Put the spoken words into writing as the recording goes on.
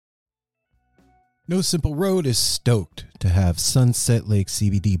No Simple Road is stoked to have Sunset Lake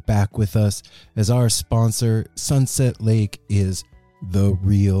CBD back with us as our sponsor. Sunset Lake is the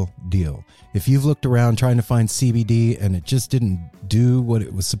real deal. If you've looked around trying to find CBD and it just didn't do what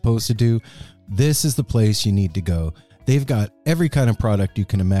it was supposed to do, this is the place you need to go. They've got every kind of product you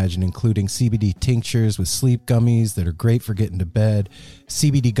can imagine, including CBD tinctures with sleep gummies that are great for getting to bed,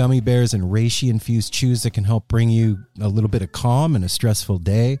 CBD gummy bears and reishi-infused chews that can help bring you a little bit of calm in a stressful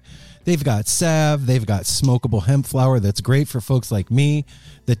day. They've got salve. They've got smokable hemp flower that's great for folks like me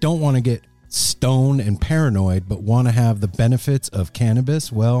that don't want to get stoned and paranoid but want to have the benefits of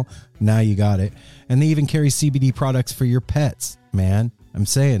cannabis. Well, now you got it. And they even carry CBD products for your pets, man. I'm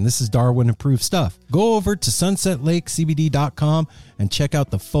saying this is Darwin approved stuff. Go over to sunsetlakecbd.com and check out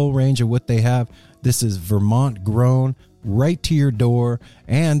the full range of what they have. This is Vermont grown, right to your door,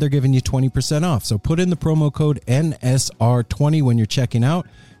 and they're giving you 20% off. So put in the promo code NSR20 when you're checking out.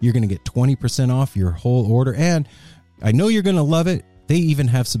 You're going to get 20% off your whole order. And I know you're going to love it. They even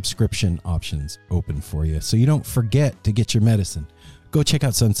have subscription options open for you, so you don't forget to get your medicine. Go check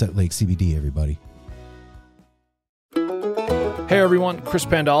out Sunset Lake CBD, everybody. Hey everyone, Chris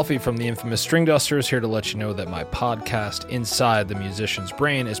Pandolfi from the infamous String Dusters here to let you know that my podcast, Inside the Musician's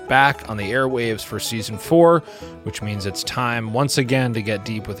Brain, is back on the airwaves for Season 4, which means it's time once again to get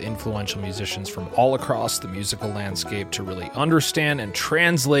deep with influential musicians from all across the musical landscape to really understand and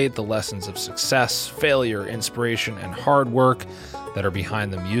translate the lessons of success, failure, inspiration, and hard work that are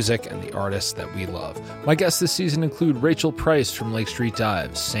behind the music and the artists that we love. My guests this season include Rachel Price from Lake Street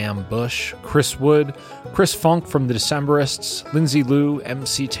Dives, Sam Bush, Chris Wood, Chris Funk from The Decemberists, Lindsay Liu,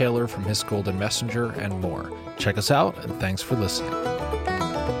 MC Taylor from His Golden Messenger, and more. Check us out, and thanks for listening.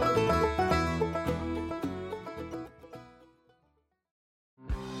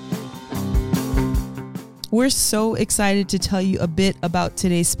 We're so excited to tell you a bit about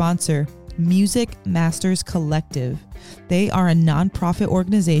today's sponsor, Music Masters Collective. They are a nonprofit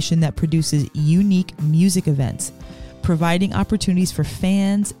organization that produces unique music events, providing opportunities for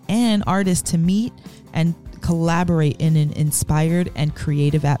fans and artists to meet and collaborate in an inspired and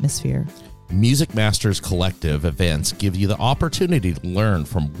creative atmosphere. Music Masters Collective events give you the opportunity to learn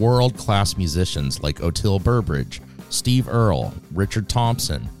from world-class musicians like Otil Burbridge, Steve Earle, Richard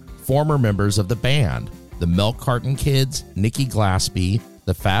Thompson, former members of the band, the Milk Carton Kids, Nikki Glaspie,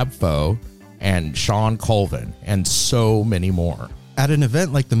 the Fab Four, and Sean Colvin, and so many more. At an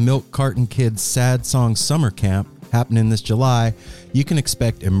event like the Milk Carton Kids Sad Song Summer Camp happening this July, you can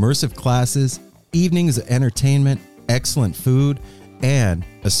expect immersive classes, evenings of entertainment, excellent food, and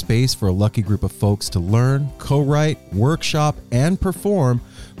a space for a lucky group of folks to learn, co-write, workshop, and perform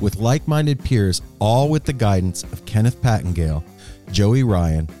with like-minded peers, all with the guidance of Kenneth Pattengale, Joey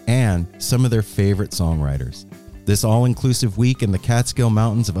Ryan, and some of their favorite songwriters. This all-inclusive week in the Catskill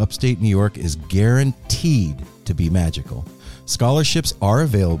Mountains of upstate New York is guaranteed to be magical. Scholarships are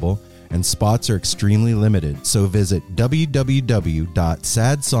available and spots are extremely limited, so visit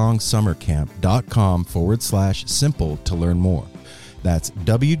www.sadsongsummercamp.com/simple to learn more. That's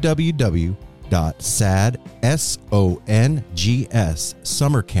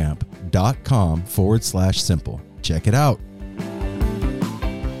www.sadsongsummercamp.com/simple. Check it out.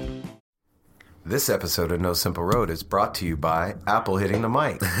 This episode of No Simple Road is brought to you by Apple Hitting the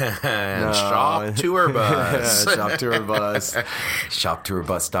Mic. And Shop Tour Bus. Shop Tour Bus.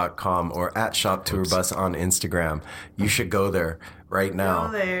 ShopTourBus.com or at Shop Tour Bus on Instagram. You should go there right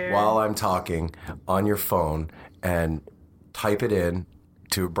now while I'm talking on your phone and type it in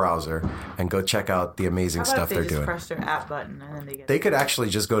to a browser and go check out the amazing stuff they're doing. Press their app button and then they get. They could actually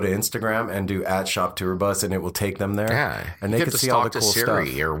just go to Instagram and do at Shop Tour Bus and it will take them there. Yeah, and they could see all the cool Siri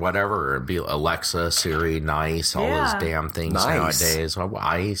stuff. or whatever. It'd be Alexa, Siri, Nice, all those damn things nowadays.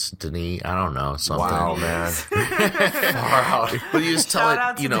 Ice, Denise, I don't know, something. Wow, man. Far out. But you just tell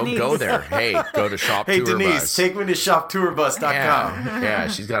it, Denise. go there. Hey, go to Shop Hey, Tour Denise, Bus. take me to ShopTourBus.com. Yeah,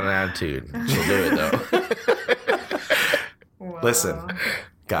 she's got an attitude. She'll do it though. Wow. Listen,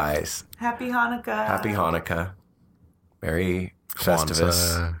 guys. Happy Hanukkah. Happy Hanukkah. Merry Kwanzaa.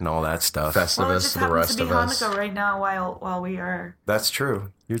 Festivus and all that stuff. Well, it Festivus just to the happens rest to be of us. Hanukkah right now while we are. That's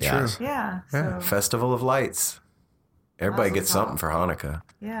true. You're Yes. true. Yeah. Yeah. So, Festival of Lights. Everybody Mazel gets tov. something for Hanukkah.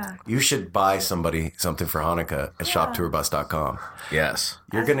 yeah. You should buy somebody something for Hanukkah at ShopTourBus.com. Yes.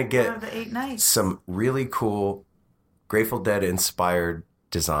 You're going to One of get the 8 nights. some really cool Grateful Dead inspired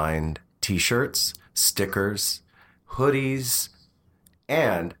designed t-shirts, stickers, hoodies,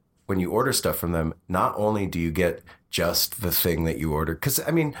 and when you order stuff from them, not only do you get just the thing that you ordered, because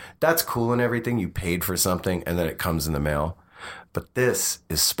I mean, that's cool and everything. You paid for something and then it comes in the mail. But this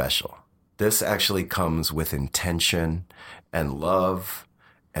is special. This actually comes with intention and love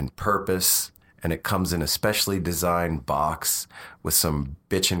and purpose and it comes in a specially designed box with some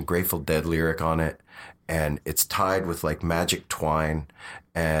bitchin' Grateful Dead lyric on it, and it's tied with like magic twine,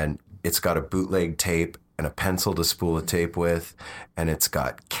 and it's got a bootleg tape and a pencil to spool the tape with, and it's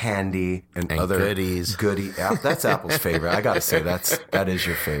got candy and other goodies. Yeah, that's Apple's favorite. I gotta say that is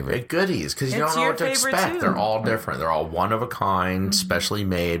your favorite. Goodies, because you It's don't know your what to favorite, expect. too. They're all different. They're all one of a kind, specially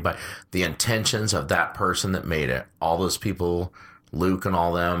made. But the intentions of that person that made it, all those people, Luke and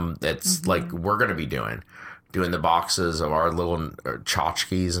all them, that's like we're going to be doing the boxes of our little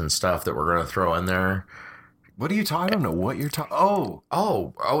tchotchkes and stuff that we're going to throw in there. What are you talking? I don't know what you're talking.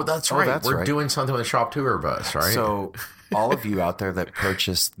 That's right. That's We're right. doing something with Shop Tour Bus, right? So, all of you out there that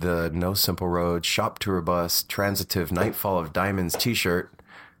purchased the No Simple Road Shop Tour Bus Transitive Nightfall of Diamonds t-shirt,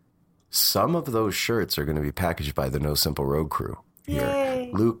 some of those shirts are going to be packaged by the No Simple Road crew here. Yay.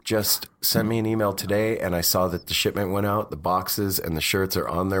 Luke just sent me an email today, and I saw that the shipment went out. The boxes and the shirts are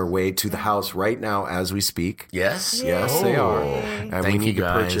on their way to the house right now as we speak. yes, Yes, they are. Yay. And Thank we you, need to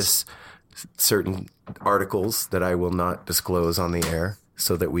guys. purchase certain articles that I will not disclose on the air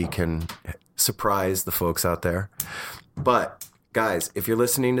so that we can surprise the folks out there. But guys, if you're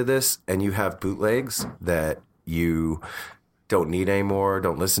listening to this and you have bootlegs that you don't need anymore,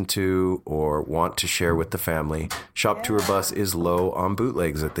 don't listen to, or want to share with the family, Shop Tour Bus is low on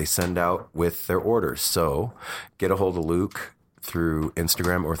bootlegs that they send out with their orders. So get a hold of Luke through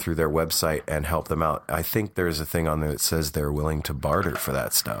Instagram or through their website and help them out. I think there's a thing on there that says they're willing to barter for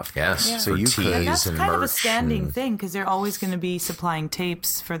that stuff. yes. Yeah. So For you teas could- And that's and kind of a merch standing and- thing because they're always going to be supplying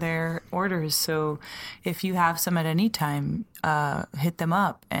tapes for their orders. So if you have some at any time, hit them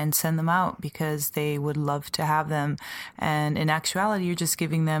up and send them out because they would love to have them. And in actuality, you're just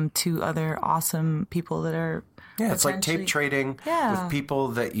giving them to other awesome people that are. Yeah, it's like tape potentially- trading Yeah. with people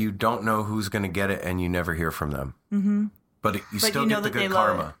that you don't know who's going to get it and you never hear from them. Mm-hmm. But you still you know get the that they good love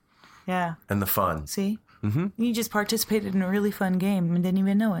karma Yeah. and the fun. See? Mm-hmm. You just participated in a really fun game and didn't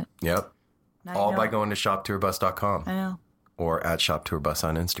even know it. Yep. Now you All know by it. going to shoptourbus.com I know. or at shoptourbus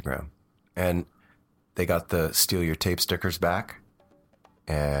on Instagram. And they got the Steal Your Tape stickers back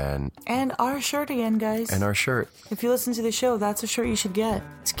and our shirt again, guys. our shirt. If you listen to the show, that's a shirt you should get.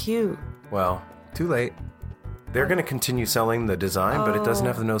 It's cute. Well, too late. They're going to continue selling the design, but it doesn't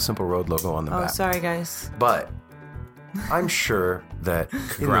have the No Simple Road logo on the Oh, back. sorry, guys. But I'm sure that...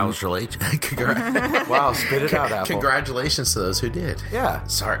 Congratulations. Wow, spit it out, Apple. Congratulations to those who did. Yeah.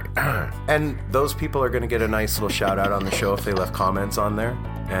 Sorry. And those people are going to get a nice little shout out on the show if they left comments on there.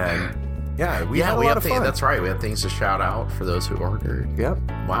 And yeah, we had a lot of fun. That's right. We have things to shout out for those who ordered. Yep.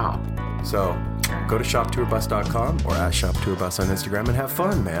 Wow. So go to shoptourbus.com or at shoptourbus on Instagram and have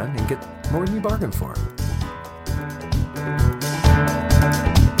fun, man, and get more than you bargained for.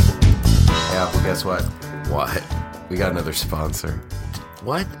 Yeah, well, guess what? What? We got another sponsor.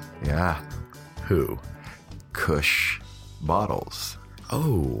 What? Yeah. Who? Kush Bottles.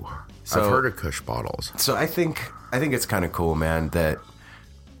 Oh, So- I've heard of Kush bottles. So I think it's kind of cool, man, that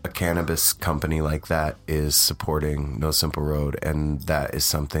a cannabis company like that is supporting No Simple Road, and that is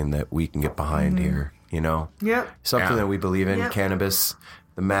something that we can get behind here, you know? Yep. Something Yeah. that we believe in, Yep. cannabis,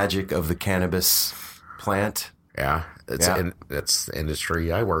 the magic of the cannabis plant. Yeah, it's it's the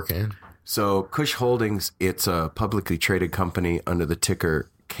industry I work in. So Kush Holdings, it's a publicly traded company under the ticker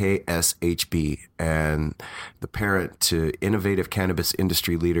KSHB, and the parent to innovative cannabis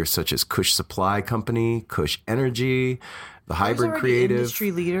industry leaders such as Kush Supply Company, Kush Energy, the Hybrid Creative,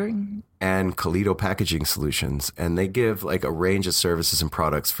 Industry leader. and Kalido Packaging Solutions. And they give like a range of services and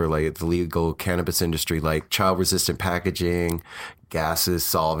products for like the legal cannabis industry, like child resistant packaging, gases,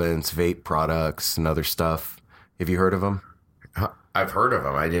 solvents, vape products, and other stuff. Have you heard of them? I've heard of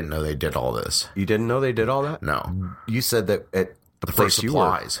them. I didn't know they did all this. You didn't know they did all that? No, You said that at the for place you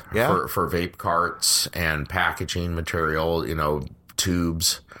work. supplies, Yeah. for vape carts and packaging material. You know,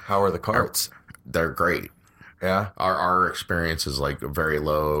 tubes. How are the carts? They're great. Yeah. Our experience is like a very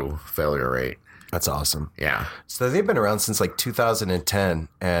low failure rate. That's awesome. Yeah. So they've been around since like 2010,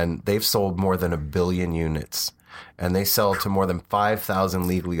 and they've sold more than 1 billion units. And they sell to more than 5,000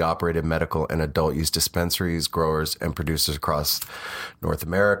 legally operated medical and adult use dispensaries, growers, and producers across North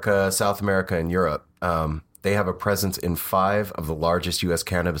America, South America, and Europe. They have a presence in 5 of the largest U.S.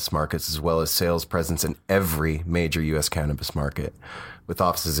 cannabis markets, as well as sales presence in every major U.S. cannabis market, with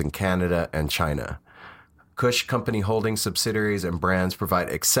offices in Canada and China. Kush Company Holding subsidiaries and brands provide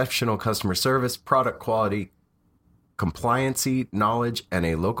exceptional customer service, product quality, compliancy, knowledge, and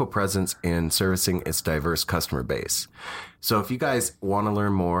a local presence in servicing its diverse customer base. So if you guys want to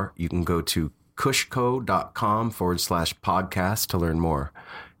learn more, you can go to kushco.com/podcast to learn more.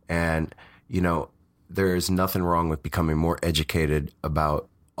 And, you know, there's nothing wrong with becoming more educated about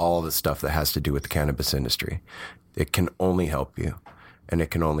all the stuff that has to do with the cannabis industry. It can only help you, and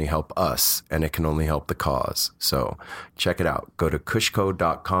it can only help us, and it can only help the cause. So check it out. Go to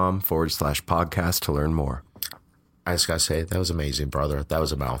kushco.com/podcast to learn more. I just got to say, that was amazing, brother. That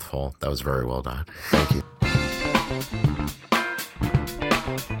was a mouthful. That was very well done. Thank you.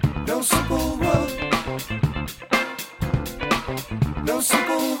 No simple road. No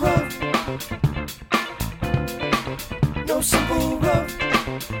simple road. No simple road.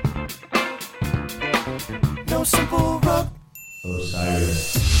 No simple road.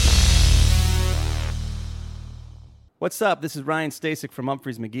 What's up? This is Ryan Stasek from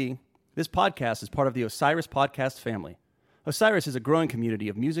Humphreys McGee. This podcast is part of the Osiris Podcast family. Osiris is a growing community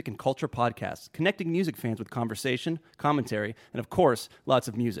of music and culture podcasts, connecting music fans with conversation, commentary, and of course, lots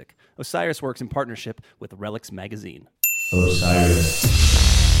of music. Osiris works in partnership with Relics Magazine. Osiris.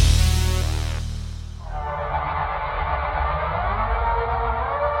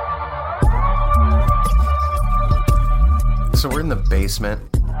 So we're in the basement,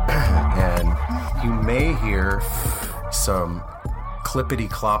 and you may hear some clippity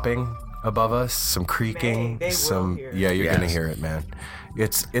clopping above us, some creaking, They will hear it. Yeah, you're gonna Yes. hear it, man.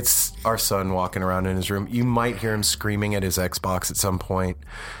 It's our son walking around in his room. You might hear him screaming at his Xbox at some point.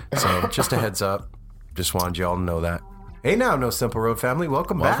 So just a heads up. Just wanted y'all to know that. Hey now, No Simple Road family,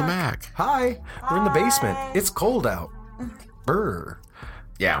 welcome back. Hi. We're in the basement. It's cold out. Brr.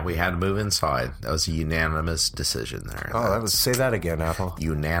 Yeah, we had to move inside. That was a unanimous decision there. Oh, that was, say that again, Apple.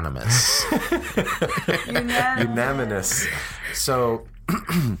 Unanimous. Unanimous. So,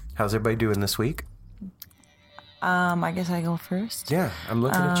 how's everybody doing this week? I guess I go first. Yeah, I'm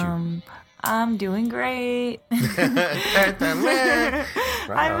looking at you. I'm doing great. Right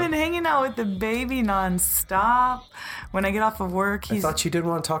I've on. been hanging out with the baby nonstop. When I get off of work, I thought you didn't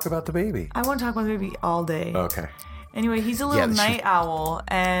want to talk about the baby. I want to talk about the baby all day. Okay. Anyway, he's a little Yeah, night owl,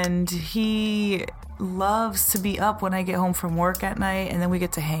 and he loves to be up when I get home from work at night, and then we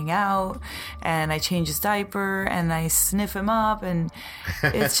get to hang out, and I change his diaper, and I sniff him up, and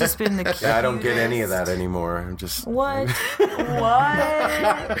it's just been the cutest. Yeah, I don't get any of that anymore. I'm just What?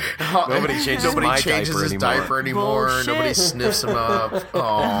 What? Nobody changes my changes diaper his anymore. diaper anymore. Bullshit. Nobody sniffs him up.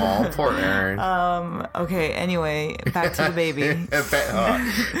 Oh, poor Aaron. Okay, anyway, back to the baby.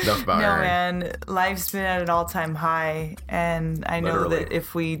 Enough about No, Aaron. man, life's been at an all-time high, and I know Literally. that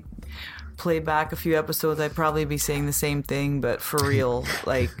if we play back a few episodes, I'd probably be saying the same thing, but for real,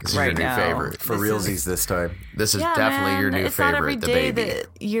 like is your right new now. favorite. For this realsies is- this time. This is Yeah, definitely man, your new it's not every favorite, the day baby. that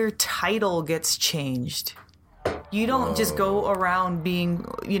your title gets changed. You don't just go around being,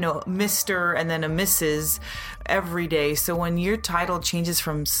 Mr. and then a Mrs. every day. So when your title changes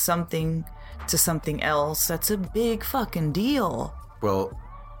from something to something else, that's a big fucking deal. Well,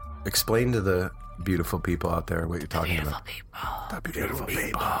 explain to the beautiful people out there what you're talking about. People. The beautiful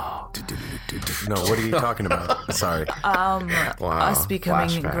people. No, what are you talking about? Sorry. Wow. Us becoming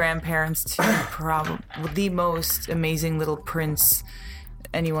Flashback. grandparents to probably the most amazing little prince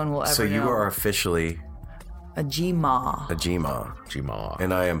anyone will ever So you know. are officially A G-Ma. a G-Ma, G-Ma.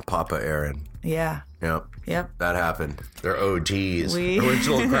 and I am Papa Aaron. Yeah. Yep, Yep. that happened. They're OGs. We-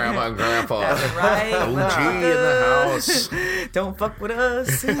 Original grandma and grandpa. Right. OG in the house. Don't fuck with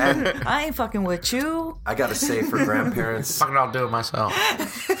us. I ain't fucking with you. I gotta say, for grandparents, Fucking I'll do it myself.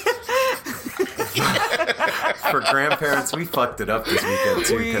 we fucked it up this weekend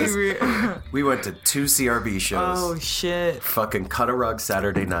too because we went to 2 CRB shows. Oh shit, Fucking cut a rug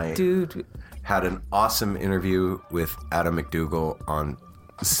Saturday night. dude. Had an awesome interview with Adam McDougall on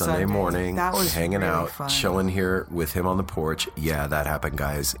Sunday Sunday. morning. That was hanging really out, fun. chilling here with him on the porch. Yeah, that happened,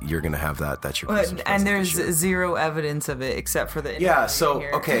 guys. You're gonna have that. That's your Christmas And present there's this year. zero evidence of it except for the interview Yeah, so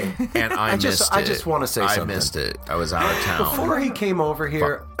here. okay. And I missed just- it. I just wanna say I something. missed it. I was out of town. Before he came over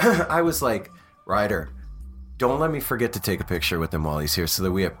here, I was like, Ryder, don't let me forget to take a picture with him while he's here so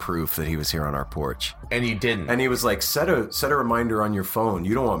that we have proof that he was here on our porch. And you didn't. And he was like, set a reminder on your phone.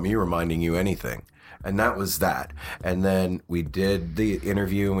 You don't want me reminding you anything. And that was that. And then we did the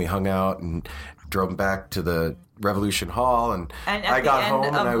interview and we hung out and drove back to the Revolution Hall. And And at I got the home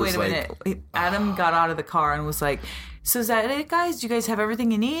end and I of was wait a like, minute, Adam got out of the car and was like, "So is that it, guys? Do you guys have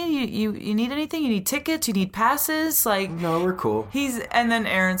everything you need? You need anything? You need tickets? You need passes? Like no, we're cool. And then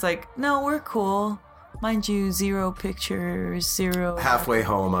Aaron's like, "No, we're cool. Mind you, 0 pictures, 0." Halfway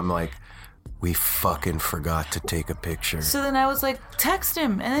home, I'm like, we fucking forgot to take a picture. So then I was like, text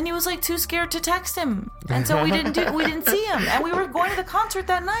him, and then he was like too scared to text him, and so we didn't see him, and we were going to the concert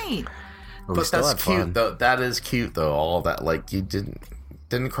that night. But we But still that's had fun. cute, though. That is cute, though. All that, like, you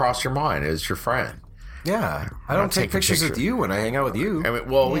didn't cross your mind. It was your friend. Yeah, I don't take take a pictures with picture. you when I hang out with you. I mean,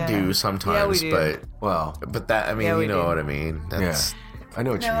 well, Yeah. we do sometimes, Yeah, we do. but Well, that, I mean, Yeah, we you know do. what I mean. That's, I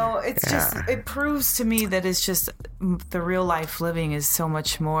know what you mean. No, it's just, it proves to me that it's just the real life living is so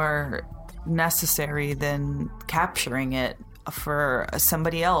much more necessary than capturing it for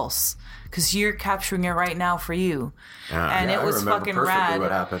somebody else. Because you're capturing it right now for you. And it was fucking rad.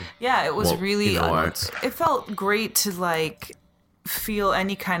 What happened. Yeah, it was really, you know what? it felt great to like feel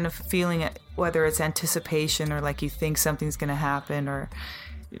any kind of feeling, whether it's anticipation or like you think something's going to happen or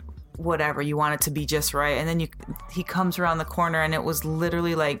whatever, you want it to be just right, and then he comes around the corner and it was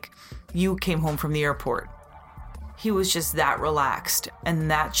literally like you came home from the airport. He was just that relaxed and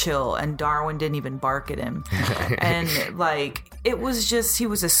that chill, and Darwin didn't even bark at him. And like it was just, he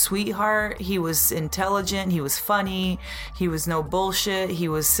was a sweetheart, he was intelligent, he was funny, he was no bullshit, he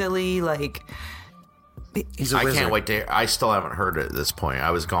was silly, like He's a I wizard. can't wait to. I still haven't heard it at this point.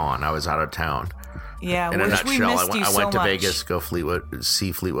 I was gone. I was out of town. yeah, In a which we nutshell, missed you I so went to much. Vegas, go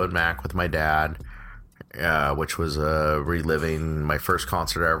see Fleetwood Mac with my dad, which was reliving my first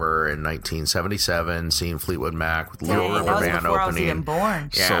concert ever in 1977, seeing Fleetwood Mac with Little Dang, River that was Band before I was opening. even born.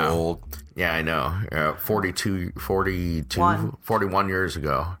 Yeah. So old. Yeah, I know. 41 years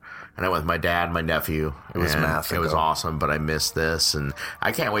ago. And I went with my dad, my nephew. It was math It was ago. awesome, but I missed this, and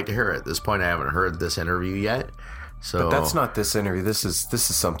I can't wait to hear it. At this point, I haven't heard this interview yet. So But that's not this interview. This is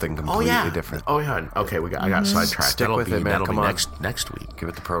something completely different. Oh yeah. Okay, I got sidetracked. Stick with it, man. That'll Come be on. next week. Give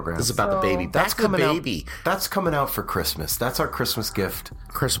it the program. This is about the baby. That's Back to coming the baby. out. That's coming out for Christmas. That's our Christmas gift.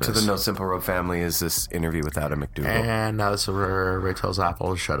 Christmas. To the No Simple Road family is this interview with Adam McDougall. And now this is where Ray tells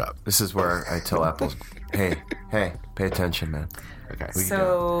Apple to shut up. This is where I tell Apple, hey, pay attention, man. Okay.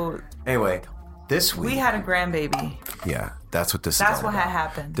 So Anyway, this week we had a grandbaby. yeah, that's what this is. That's all what about. had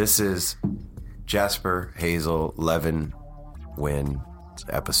happened. This is Jasper Hazel Levin Wynn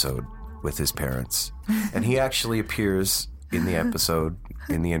episode with his parents, and he actually appears in the episode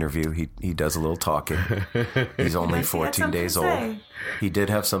in the interview. He does a little talking. He's only Yes, he had 14 days something to old. say. He did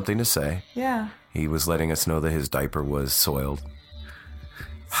have something to say. Yeah. He was letting us know that his diaper was soiled.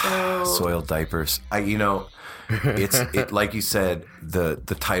 So Soiled diapers. It's like you said, the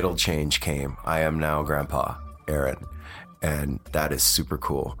title change came. I am now Grandpa Aaron, and that is super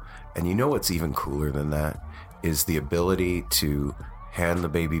cool. And you know what's even cooler than that is the ability to hand the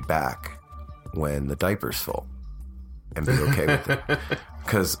baby back when the diaper's full and be okay with it.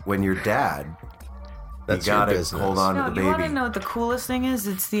 Because when you're dad, That's you your gotta business. hold on to the you want to baby. know what the coolest thing is?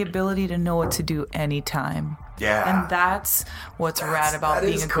 It's the ability to know what to do anytime. Yeah. And that's what's rad about that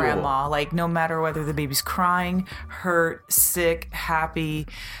being is a cool. grandma. Like, no matter whether the baby's crying, hurt, sick, happy,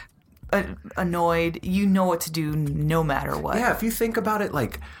 annoyed, you know what to do no matter what. Yeah, if you think about it,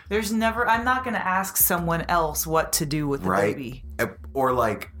 like, There's never, I'm not going to ask someone else what to do with the right? baby. Or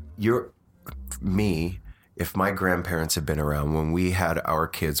like me, if my grandparents had been around when we had our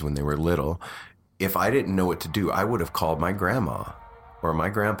kids when they were little, if I didn't know what to do, I would have called my grandma or my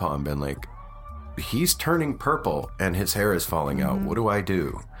grandpa and been like, he's turning purple and his hair is falling out. What do I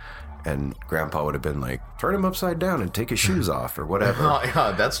do? And grandpa would have been like, turn him upside down and take his shoes off or whatever. Oh,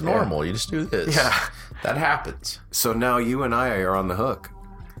 yeah, that's normal. You just do this. Yeah. That happens. So now you and I are on the hook.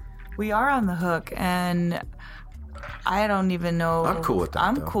 We are on the hook, and I don't even know. I'm cool with that,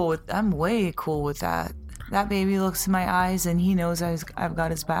 I'm way cool with that. That baby looks in my eyes, and he knows I've got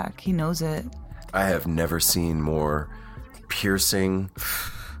his back. He knows it. I have never seen more piercing,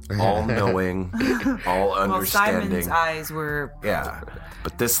 all-knowing, all Well, understanding. Simon's eyes were. Yeah.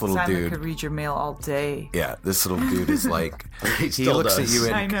 But this little Simon dude, could read your mail all day. yeah, this little dude is like, he still looks does. at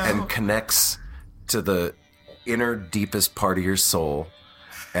you I and, know. and connects to the inner, deepest part of your soul.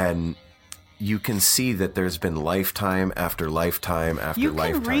 And you can see that there's been lifetime after lifetime after You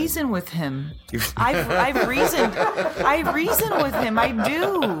lifetime. can reason with him. I've reasoned. I reason with him. I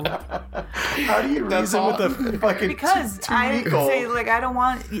do. How do you reason with a fucking Because I two-week-old? say, like, I don't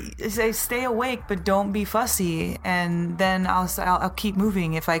want, say, stay awake, but don't be fussy. And then I'll keep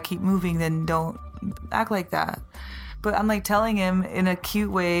moving. If I keep moving, then don't act like that. But I'm like telling him in a cute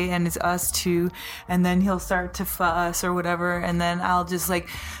way, and it's us two, and then he'll start to fuss or whatever, and then I'll just like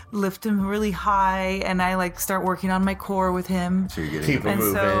lift him really high, and I like start working on my core with him. So you're getting Keep him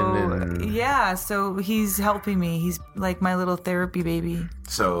moving. and Yeah, so he's helping me. He's like my little therapy baby.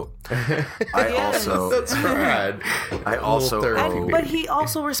 So I also That's rad. I also Little therapy owe- baby. But he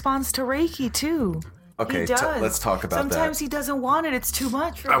also responds to Reiki too. Okay, he does. let's talk about that. Sometimes he doesn't want it. It's too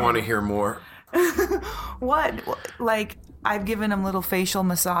much for I him. want to hear more. What? Like, I've given him little facial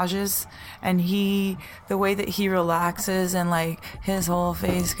massages, and the way that he relaxes and like his whole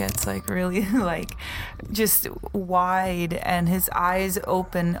face gets like really like just wide, and his eyes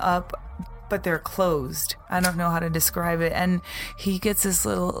open up but they're closed. I don't know how to describe it. And he gets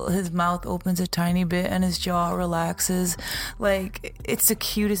his mouth opens a tiny bit and his jaw relaxes. Like, it's the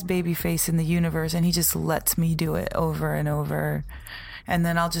cutest baby face in the universe, and he just lets me do it over and over. And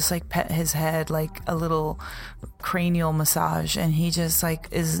then I'll just like pet his head, like a little cranial massage, and he just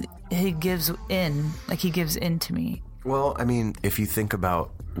like he gives in to me. Well, I mean, if you think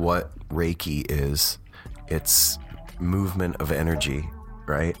about what Reiki is, it's movement of energy,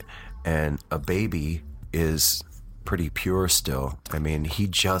 right? And a baby is pretty pure still. I mean, he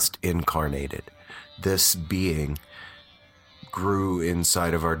just incarnated. This being grew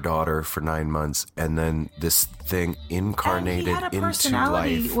inside of our daughter for 9 months, and then this thing incarnated and he had a into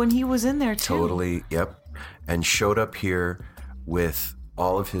personality life. when he was in there too. Totally, yep. And showed up here with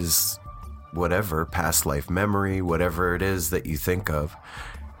all of his whatever, past life memory, whatever it is that you think of.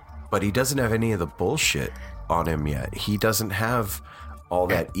 But he doesn't have any of the bullshit on him yet. He doesn't have all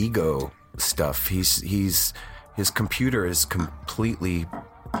that ego stuff. His computer is completely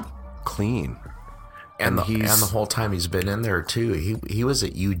clean. And the whole time he's been in there too, he was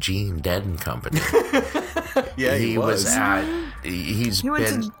at Eugene Dead and Company. Yeah, he was. He went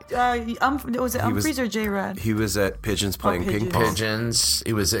to was it Humphreys or J-Rad? He was at Pigeons playing ping pong. Pigeons.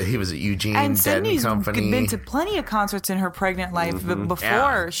 He was at Eugene And Dead Sydney's and Company. been to plenty of concerts in her pregnant life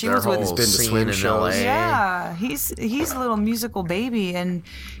before. She was with. He's been to scene swim in shows. LA. Yeah, he's a little musical baby, and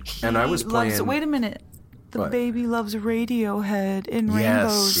I was playing. Wait a minute. The What? baby loves Radiohead in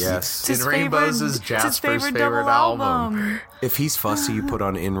Rainbows. Yes. It's his In Rainbows favorite- is it's his Jasper's favorite double album. If he's fussy, you put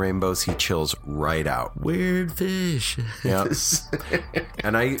on In Rainbows, he chills right out. Weird fish. Yeah.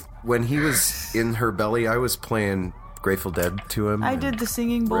 And when he was in her belly, I was playing Grateful Dead to him. I did the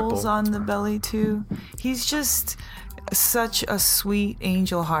singing bowls Ripple. on the belly too. He's just such a sweet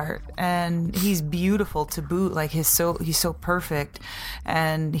angel heart, and he's beautiful to boot. Like he's so perfect,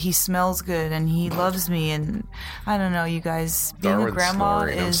 and he smells good, and he loves me. And I don't know, you guys, being a Darwin's grandma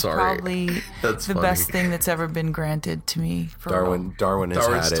snoring. I'm is sorry. probably That's the funny. best thing that's ever been granted to me. For Darwin has Darwin's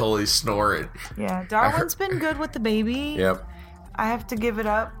had it. totally snoring. Yeah, Darwin's been good with the baby. Yep. I have to give it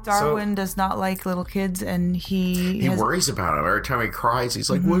up. Darwin does not like little kids, and He has, worries about him every time he cries. He's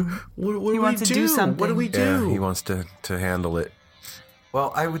like, "What? What do we wants to do something. What do we do?" Yeah, he wants to handle it.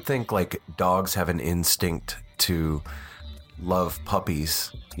 Well, I would think like dogs have an instinct to love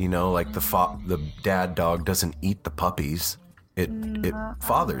puppies. You know, like the dad dog doesn't eat the puppies. It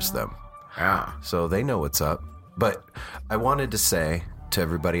fathers them. Yeah. So they know what's up. But I wanted to say to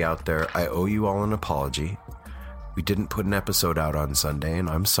everybody out there, I owe you all an apology. We didn't put an episode out on Sunday, and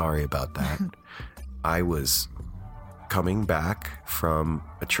I'm sorry about that. I was coming back from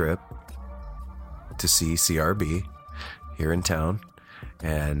a trip to see CRB here in town,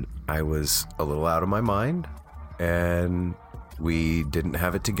 and I was a little out of my mind, and we didn't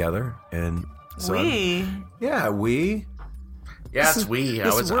have it together. And so Yeah, it's we.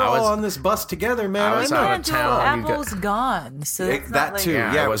 we're all on this bus together, man. I was know. out of town. You Apple's gone, so it's not That like, too.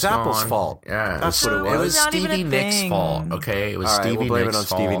 Yeah, it was Apple's gone. fault. Yeah, That's what it It was. was not even Stevie a Nicks' thing. fault. Okay, it was All right, Stevie we'll blame Nicks' it on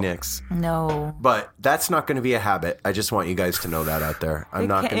fault. Stevie Nicks. No, But that's not going to be a habit. I just want you guys to know that out there. I'm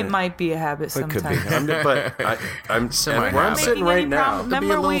not going to. It might be a habit It sometimes. could be. I'm Semi-habit. where I'm Making sitting right Any now. prom- There'll be a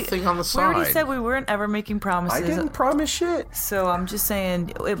Remember, little thing on the we already side. said we weren't ever making promises. I didn't promise shit. So I'm just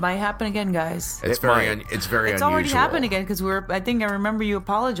saying it might happen again, guys. It's It very, might. it's very It's unusual. already happened again because I think I remember you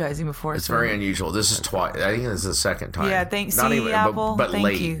apologizing before. It's so- very unusual. This is twice. I think this is the second time. Yeah, see, Apple, but thank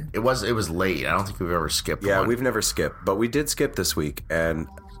late. you. It was late. I don't think we've ever skipped Yeah, one. we've never skipped, but we did skip this week, and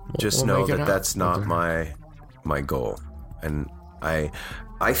just we'll know make it that up. that's not my goal. And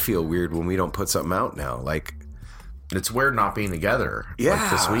I feel weird when we don't put something out now. Like, It's weird not being together. Yeah. Like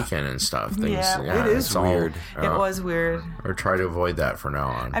this weekend and stuff. Things, Yeah. it is it's all- weird. It was weird. Or try to avoid that from now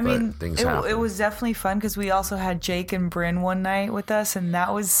on. I mean, but things it happen. was definitely fun because we also had Jake and Bryn one night with us, and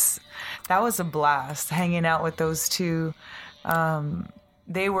that was a blast hanging out with those two.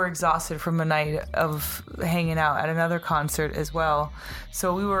 They were exhausted from a night of hanging out at another concert as well,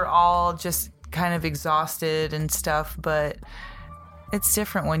 so we were all just kind of exhausted and stuff. But it's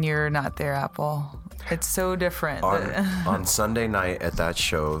different when you're not there, Apple. It's so different. on Sunday night at that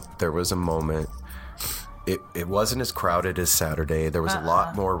show, there was a moment. It wasn't as crowded as Saturday. There was a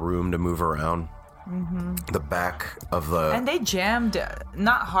lot more room to move around. Mm-hmm. The back of the And they jammed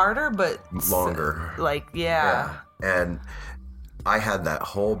not harder, but longer. Yeah. And I had that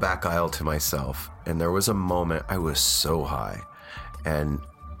whole back aisle to myself. And there was a moment I was so high and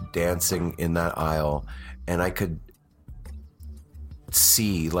dancing in that aisle, and I could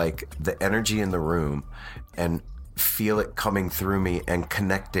see like the energy in the room and feel it coming through me and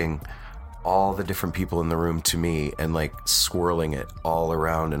connecting all the different people in the room to me and like swirling it all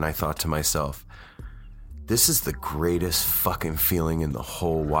around. And I thought to myself, this is the greatest fucking feeling in the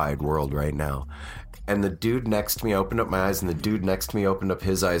whole wide world right now. And the dude next to me opened up my eyes, and the dude next to me opened up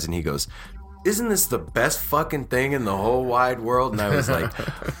his eyes, and he goes, isn't this the best fucking thing in the whole wide world? And I was like,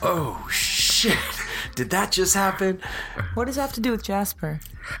 oh shit, did that just happen? What does that have to do with Jasper?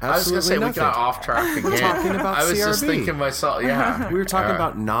 I was going to say, we got off track again. We're talking about I was CRB. just thinking myself, yeah. We were talking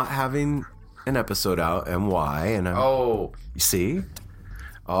about not having an episode out and why. And Oh. You see?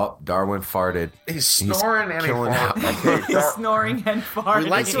 Oh, Darwin farted. He's snoring and he killing farted. He's snoring and farting. We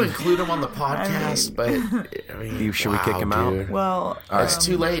like to include him on the podcast, but I mean, Should we kick him out? dude. Well, It's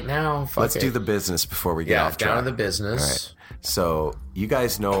too late now. Fuck Let's it. do the business before we get Yeah, off track. down to the business. All right. So you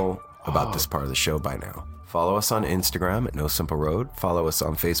guys know about this part of the show by now. Follow us on Instagram at No Simple Road. Follow us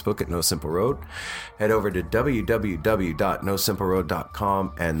on Facebook at No Simple Road. Head over to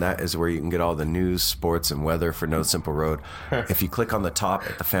www.nosimpleroad.com, and that is where you can get all the news, sports, and weather for No Simple Road. If you click on the top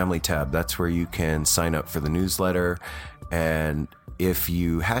at the Family tab, that's where you can sign up for the newsletter. And if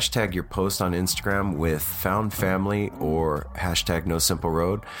you hashtag your post on Instagram with Found Family or hashtag No Simple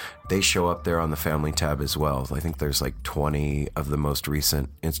Road, they show up there on the Family tab as well. I think there's like 20 of the most recent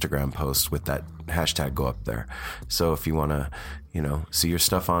Instagram posts with that hashtag go up there. So if you want to, see your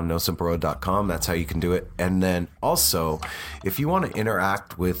stuff on nosimpleroad.com, that's how you can do it. And then also, if you want to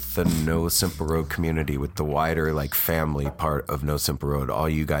interact with the No Simple Road community, with the wider like family part of No Simple Road, all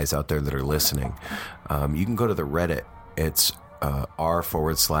you guys out there that are listening, you can go to the Reddit. It's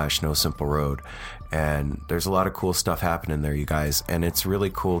r/No Simple Road, and there's a lot of cool stuff happening there, you guys, and it's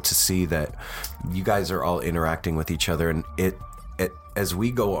really cool to see that you guys are all interacting with each other. And it as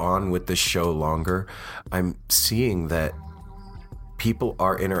we go on with this show longer, I'm seeing that people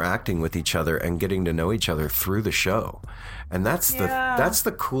are interacting with each other and getting to know each other through the show. And that's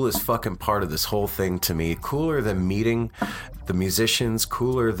the coolest fucking part of this whole thing to me. Cooler than meeting the musicians,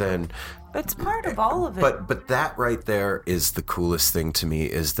 cooler than... It's part of all of it. But that right there is the coolest thing to me,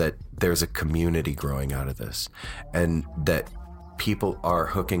 is that there's a community growing out of this, and that people are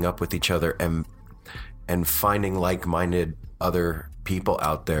hooking up with each other and finding like-minded other people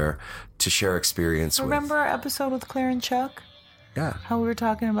out there to share experience with. Remember our episode with Claire and Chuck? Yeah. How we were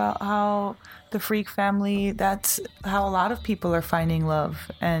talking about how the Freak family, that's how a lot of people are finding love.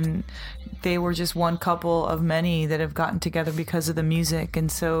 And they were just one couple of many that have gotten together because of the music.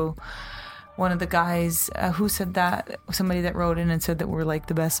 And so one of the guys who said that, somebody that wrote in and said that we're like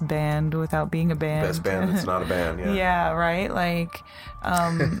the best band without being a band. Best band that's not a band, yeah. Yeah, right? Like,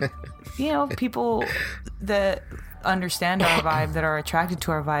 people that understand our vibe, that are attracted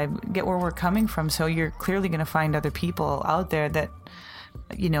to our vibe, get where we're coming from. So you're clearly going to find other people out there that,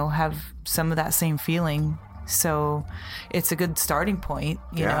 have some of that same feeling. So it's a good starting point,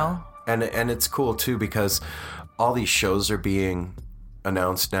 you know? And it's cool too, because all these shows are being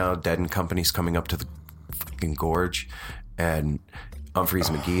announced now. Dead and Company's coming up to the fucking Gorge, and Humphreys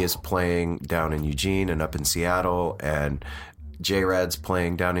McGee is playing down in Eugene and up in Seattle, and J-Rad's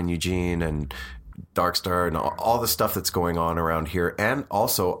playing down in Eugene, and Darkstar, and all the stuff that's going on around here, and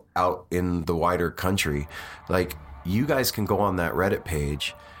also out in the wider country. Like, you guys can go on that Reddit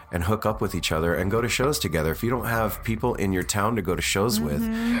page and hook up with each other and go to shows together. If you don't have people in your town to go to shows with,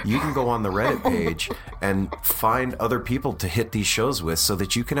 you can go on the Reddit page and find other people to hit these shows with, so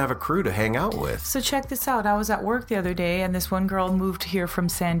that you can have a crew to hang out with. So check this out. I was at work the other day, and this one girl moved here from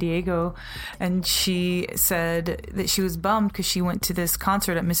San Diego, and she said that she was bummed because she went to this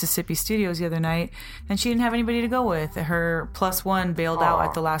concert at Mississippi Studios the other night, and she didn't have anybody to go with. Her plus one bailed out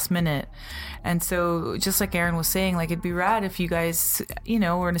at the last minute. And so just like Aaron was saying, like, it'd be rad if you guys,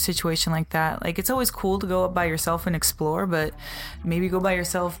 were in a situation like that. Like, it's always cool to go up by yourself and explore, but maybe go by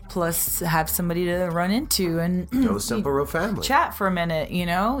yourself plus have somebody to run into and No Simple Road family. Chat for a minute,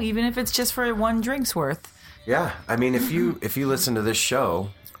 even if it's just for one drink's worth. Yeah, I mean, if you listen to this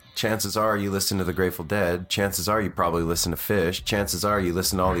show, chances are you listen to the Grateful Dead. Chances are you probably listen to Fish. Chances are you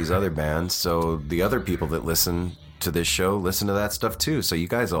listen to all these other bands. So the other people that listen to this show listen to that stuff too. So you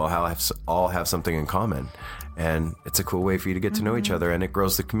guys all have something in common, and it's a cool way for you to get to know each other, and it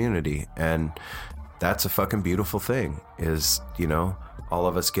grows the community. And that's a fucking beautiful thing, is all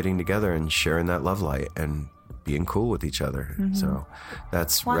of us getting together and sharing that love light and being cool with each other. So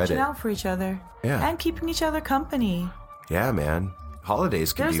that's Watching Reddit. out for each other. Yeah. And keeping each other company. Yeah, man.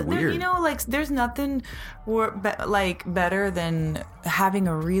 Holidays can be weird. There's nothing better than having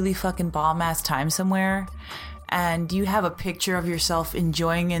a really fucking bomb ass time somewhere, and you have a picture of yourself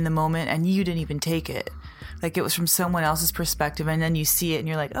enjoying in the moment, and you didn't even take it. Like, it was from someone else's perspective, and then you see it and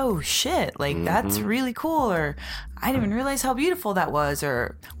you're like, oh shit, like that's really cool, or I didn't even realize how beautiful that was,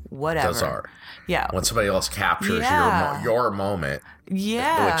 or whatever. does art. Yeah. When somebody else captures your moment.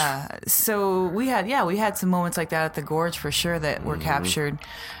 Yeah. So we had some moments like that at the Gorge for sure that were captured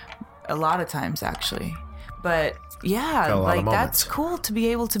a lot of times actually. But yeah, like that's cool to be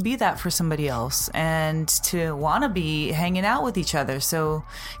able to be that for somebody else and to want to be hanging out with each other. So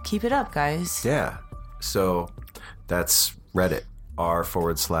keep it up, guys. Yeah. So that's Reddit.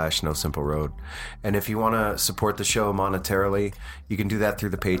 r/No Simple Road. And if you want to support the show monetarily, you can do that through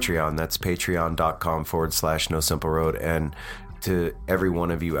the Patreon. That's patreon.com/No Simple Road. And to every one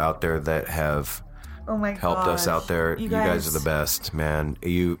of you out there that have helped us out there, you guys are the best, man.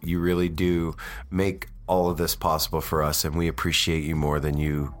 You really do make all of this possible for us, and we appreciate you more than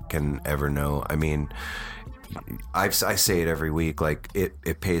you can ever know. I mean, I say it every week, like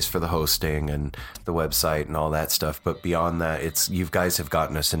it pays for the hosting and the website and all that stuff, but beyond that, you guys have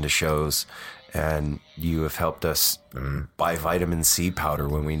gotten us into shows, and you have helped us buy vitamin C powder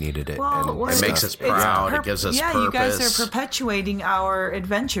when we needed it. Well, and it makes us proud. It gives us purpose. You guys are perpetuating our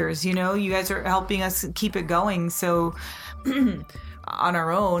adventures. You know, you guys are helping us keep it going. So on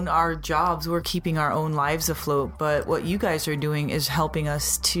our own, our jobs, we're keeping our own lives afloat. But what you guys are doing is helping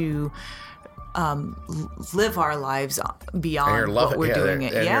us to live our lives beyond what we're doing.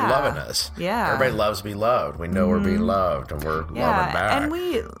 And you're loving us. Yeah. Everybody loves to be loved. We know we're being loved, and we're loving back. And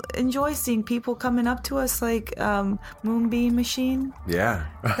we enjoy seeing people coming up to us like Moonbeam Machine. Yeah.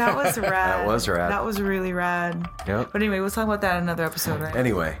 That was rad. That was rad. That was really rad. Yep. But anyway, we'll talk about that in another episode, right?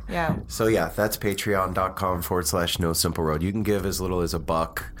 Anyway. Yeah. So yeah, that's patreon.com/No Simple Road. You can give as little as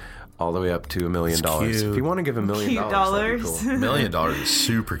 $1 all the way up to $1 million. If you want to give $1 million, that'd be cool. $1 million is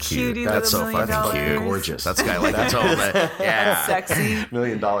super cute. Cutie That's so little fucking $1 million. cute. Gorgeous. That's got like that's all that. Yeah. That's sexy. $1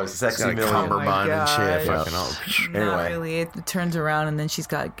 million, sexy Got a million. cummerbund and shit. gosh. Fucking all. Not Anyway. really. It turns around and then she's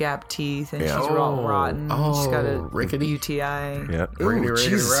got gap teeth and Yeah. she's all rotten. She's got a rickety. UTI. Yeah. Riggedy, Ooh, riggedy,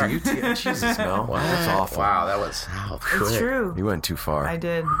 Jesus, riggedy. Jesus, Mel. That's awful. Wow, that was quick. It's true. You went too far. I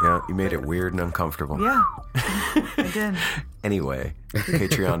did. Yeah, you made it weird and uncomfortable. Yeah. I did. Anyway, You know she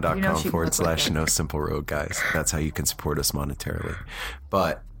can look like patreon.com/No Simple Road, guys. That's how you can support us monetarily.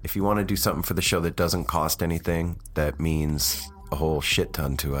 But if you want to do something for the show that doesn't cost anything, that means a whole shit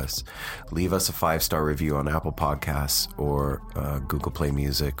ton to us, leave us a 5-star review on Apple Podcasts or Google Play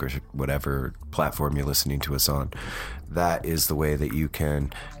Music or whatever platform you're listening to us on. That is the way that you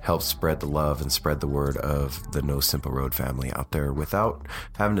can help spread the love and spread the word of the No Simple Road family out there without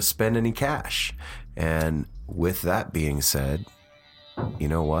having to spend any cash. And with that being said, you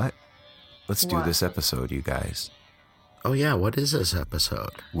know what? Let's do this episode, you guys. Oh yeah, what is this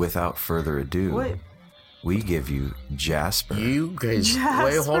episode? Without further ado, we give you Jasper. You guys,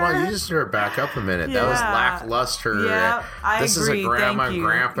 wait, hold on. You just threw it back up a minute. That was lackluster. Yeah, I this agree. is a grandma Thank you.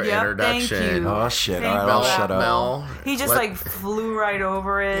 grandpa Yep, introduction. thank you. Oh shit! Thank All right, I'll you. shut up. Mel, He just like flew right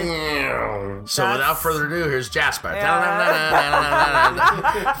over it. So without further ado, here's Jasper.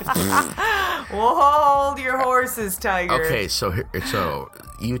 Well, hold your horses, Tiger. Okay, so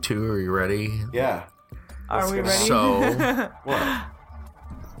you two, are you ready? Yeah. Are we ready? So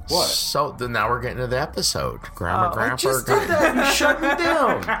What? So then now we're getting to the episode. Grandpa. Just did that. You shut me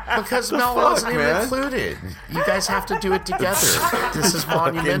down. Because Mel wasn't even included. You guys have to do it together. This is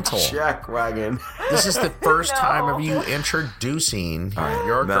monumental. Jack wagon. This is the first time of you introducing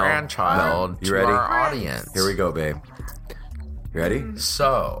your Mel, grandchild you to ready? our audience. Here we go, babe. You ready?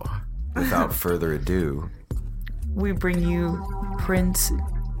 So, Without further ado, we bring you Prince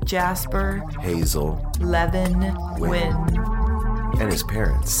Jasper Hazel Levin Wynn. and his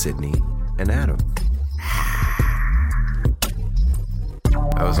parents, Sydney and Adam.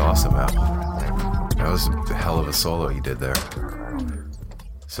 That was awesome, Apple. That was a hell of a solo you did there.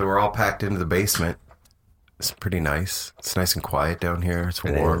 So we're all packed into the basement. It's pretty nice. It's nice and quiet down here. It's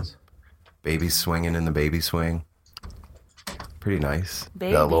warm. Baby's swinging in the baby swing. Pretty nice.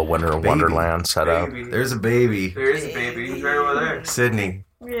 Baby. got a little Winter Wonderland set up. There's a baby. There is a baby. He's right over there. Sydney,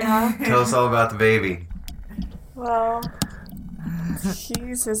 Yeah. tell us all about the baby. Well,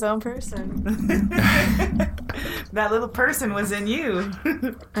 he's his own person. That little person was in you.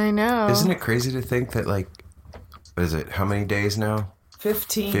 I know. Isn't it crazy to think that, like, what is it, how many days now?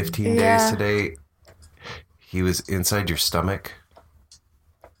 15. 15 Yeah. days today. He was inside your stomach.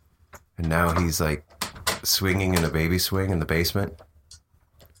 And now he's, like, swinging in a baby swing in the basement.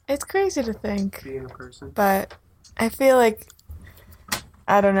 It's crazy to think, Being a person. but I feel like,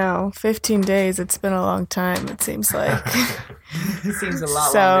 I don't know, 15 days, it's been a long time, it seems like. It seems a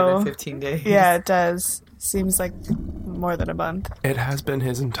lot So, longer than 15 days. Yeah, it does. Seems like more than a month. It has been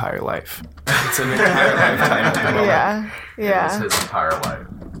his entire life. It's an entire lifetime at the moment. Yeah, yeah. His entire life.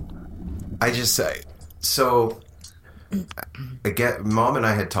 I just say, so again, Mom and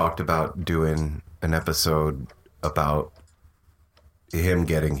I had talked about doing an episode about him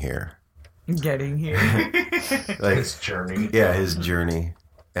getting here. Getting here. Like, His journey. Yeah, his journey.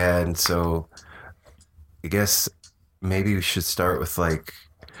 And so I guess maybe we should start with like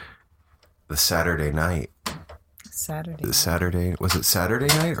the Saturday night. Saturday. Was it Saturday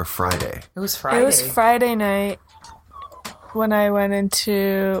night or Friday? It was Friday. It was Friday night when I went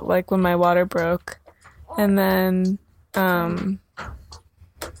into, like, when my water broke. And then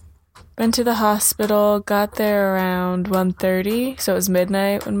went to the hospital, got there around 1:30. So it was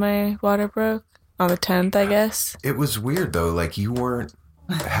midnight when my water broke. On the 10th, I guess. It was weird though. Like, you weren't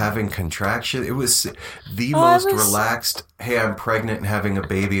having contraction. It was the most relaxed, hey, I'm pregnant and having a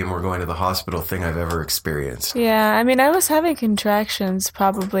baby and we're going to the hospital thing I've ever experienced. Yeah, I mean, I was having contractions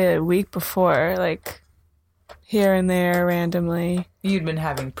probably a week before, like here and there randomly. You'd been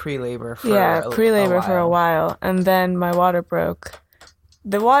having pre-labor for pre-labor for a while. And then my water broke.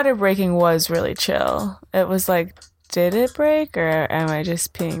 The water breaking was really chill. It was like, did it break or am I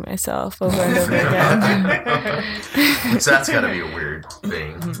just peeing myself over and over again? So that's got to be a weird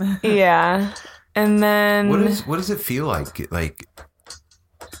thing. Yeah. And then... What does it feel like? Like,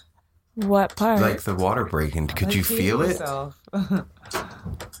 what part? like the water breaking. Could you feel it?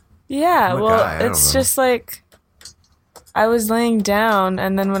 Yeah, I'm a well, guy, I it's don't know. just like I was laying down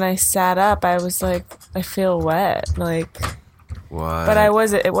and then when I sat up, I was like, I feel wet. Like, what? But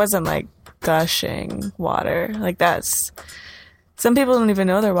it wasn't like gushing water. Like, that's... Some people don't even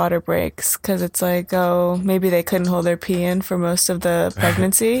know their water breaks because it's like, oh, maybe they couldn't hold their pee in for most of the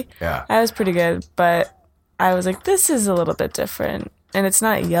pregnancy. Yeah. I was pretty good, but I was like, this is a little bit different. And it's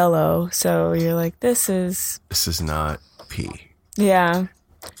not yellow, so you're like, this is not pee. Yeah.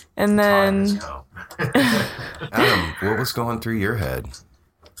 And then... Adam, what was going through your head?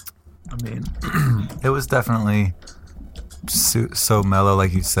 I mean, it was definitely so mellow,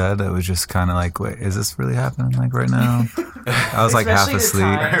 like you said. It was just kind of like, wait, is this really happening, like, right now? I was like half asleep.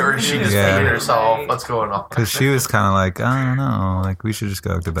 Or is she just peeing herself? What's going on? Because she was kind of like, I don't know, like, we should just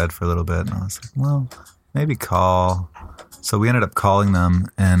go to bed for a little bit. And I was like, well, maybe call. So we ended up calling them,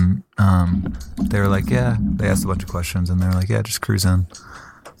 and they were like, yeah. They asked a bunch of questions, and they were like, yeah, just cruise in.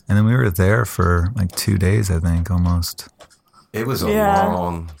 And then we were there for like 2 days, I think, almost. It was a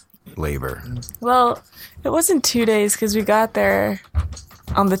long labor. Well, it wasn't 2 days because we got there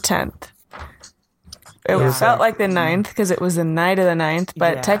on the 10th. It felt like the 9th because it was the night of the 9th,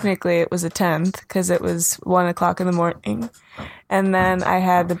 but technically it was the 10th because it was 1 o'clock in the morning. And then I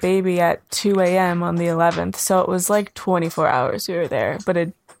had the baby at 2 a.m. on the 11th, so it was like 24 hours we were there, but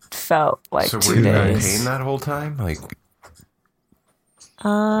it felt like 2 days. So were you in pain that whole time? Like,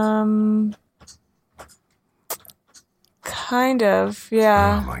 kind of,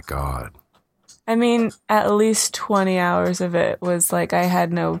 yeah. Oh my God. I mean, at least 20 hours of it was like I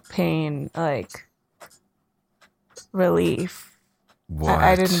had no pain, like relief. What?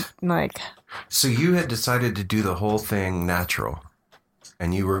 I didn't like. So you had decided to do the whole thing natural,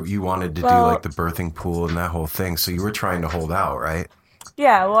 and you wanted to do like the birthing pool and that whole thing. So you were trying to hold out, right?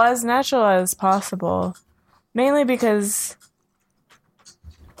 Yeah, well, as natural as possible. Mainly because,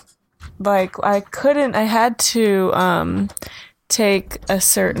 like, I had to take a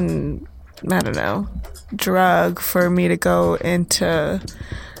certain, I don't know, drug for me to go into,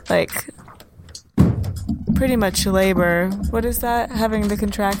 like, pretty much labor. What is that? Having the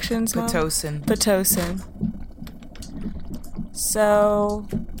contractions? Mom? Pitocin. So,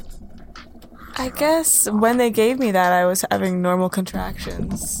 I guess when they gave me that, I was having normal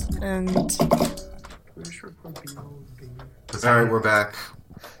contractions. And... All right, we're back.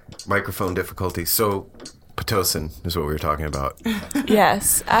 Microphone difficulty. So, Pitocin is what we were talking about.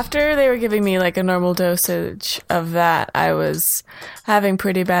 Yes. After they were giving me like a normal dosage of that, I was having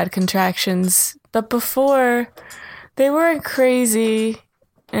pretty bad contractions. But before, they weren't crazy.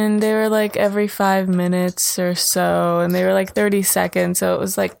 And they were like every 5 minutes or so. And they were like 30 seconds. So it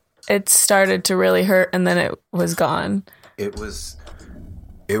was like, it started to really hurt and then it was gone. It was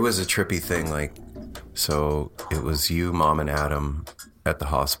a trippy thing. Like, so it was you, Mom, and Adam at the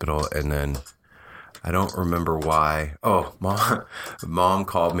hospital. And then I don't remember why. Oh, Mom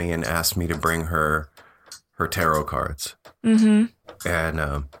called me and asked me to bring her tarot cards. Mm-hmm.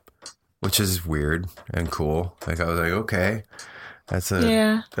 And, which is weird and cool. Like, I was like, okay, that's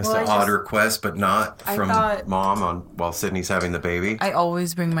an odd request, but not from Mom while Sydney's having the baby. I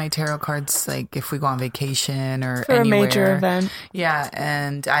always bring my tarot cards, like if we go on vacation or for anywhere. A major event. Yeah,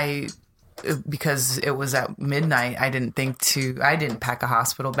 and because it was at midnight, I didn't pack a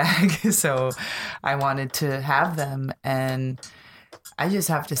hospital bag, so I wanted to have them, and I just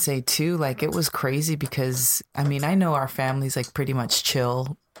have to say too, like it was crazy because I mean, I know our family's like pretty much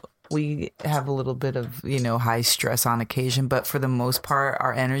chill. We have a little bit of, high stress on occasion, but for the most part,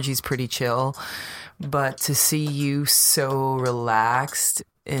 our energy's pretty chill. But to see you so relaxed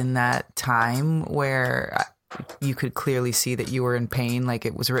in that time where you could clearly see that you were in pain, like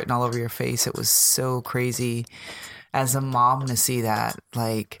it was written all over your face. It was so crazy as a mom to see that,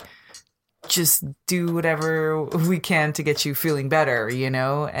 like, just do whatever we can to get you feeling better,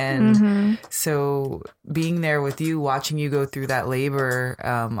 And so being there with you, watching you go through that labor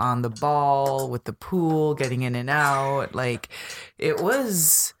on the ball, with the pool, getting in and out, like it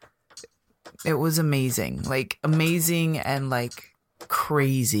was amazing. Like amazing and like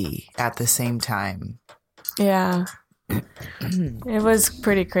crazy at the same time. Yeah. It was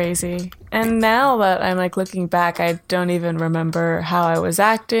pretty crazy. And now that I'm like looking back, I don't even remember how I was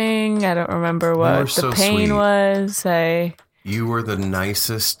acting. I don't remember what the pain was. You were the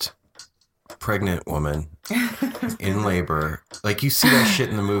nicest pregnant woman in labor. Like you see that shit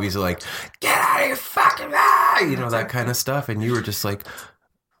in the movies, like, get out of your fucking that kind of stuff. And you were just like,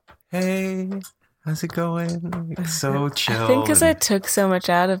 hey, how's it going? Like, so chill. I think because I took so much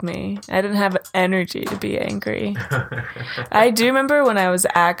out of me. I didn't have energy to be angry. I do remember when I was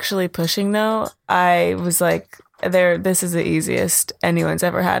actually pushing, though, I was like, this is the easiest anyone's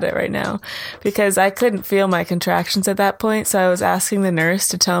ever had it right now. Because I couldn't feel my contractions at that point. So I was asking the nurse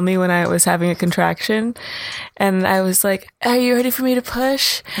to tell me when I was having a contraction. And I was like, are you ready for me to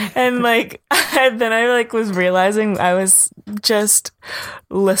push? And like, then I like was realizing I was just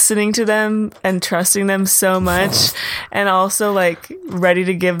listening to them and trusting them so much, and also like ready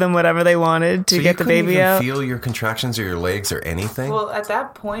to give them whatever they wanted to get the baby out. Feel your contractions or your legs or anything? Well, at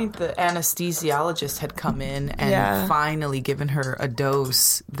that point, the anesthesiologist had come in and finally given her a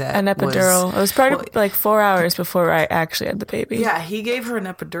dose an epidural. It was probably like 4 hours before I actually had the baby. Yeah, he gave her an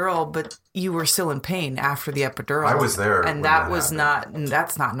epidural, but you were still in pain after the epidural. I was there, and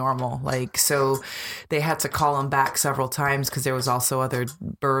that's not normal. Like, so they had to call him back several times because there was also other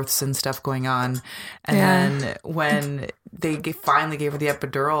births and stuff going on. And then when they finally gave her the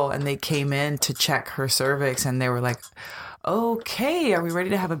epidural and they came in to check her cervix, and they were like, okay, are we ready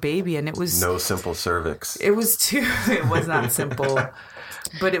to have a baby? And it was no simple cervix. It was it was not simple.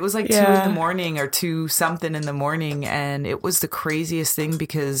 But it was like 2 in the morning or 2 something in the morning, and it was the craziest thing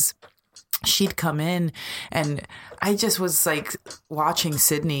because she'd come in and I just was like watching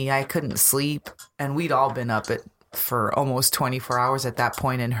Sydney. I couldn't sleep, and we'd all been up for almost 24 hours at that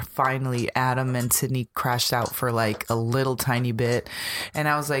point, and finally Adam and Sydney crashed out for like a little tiny bit, and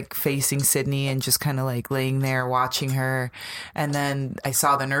I was like facing Sydney and just kind of like laying there watching her, and then I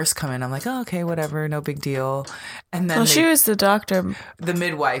saw the nurse come in. I'm like, oh, okay, whatever, no big deal. And then she was the doctor, the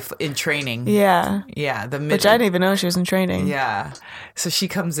midwife in training. Yeah, the midwife, which I didn't even know she was in training. Yeah, so she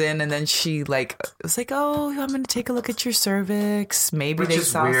comes in, and then she like was like, oh, I'm gonna take a look at your cervix. Maybe they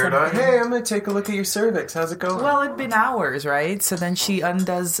saw weird. something. Hey, I'm gonna take a look at your cervix. How's it going? Well, it'd been hours, right? So then she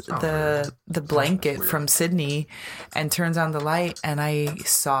undoes the blanket from Sydney and turns on the light, and I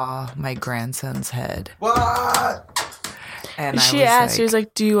saw my grandson's head. What? And she asked, she was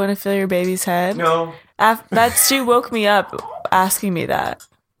like, do you want to feel your baby's head? No. She woke me up asking me that.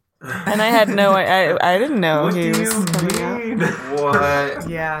 And I had I didn't know what he was coming out. What?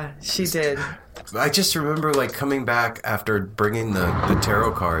 Yeah, she did. I just remember like coming back after bringing the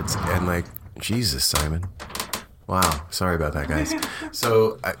tarot cards and like, Jesus, Simon. Wow. Sorry about that, guys.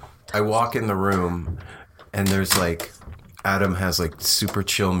 So I walk in the room and there's like, Adam has like super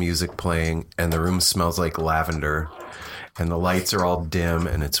chill music playing and the room smells like lavender and the lights are all dim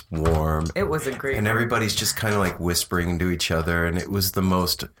and it's warm. It was a great And everybody's just kind of like whispering to each other. And it was the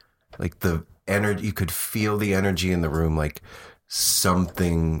most like the energy, you could feel the energy in the room, like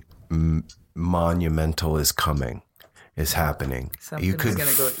something monumental is coming, is happening. Something you could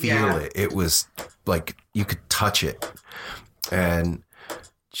feel it. It was like you could touch it. And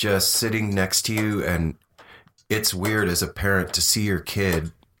just sitting next to you, and it's weird as a parent to see your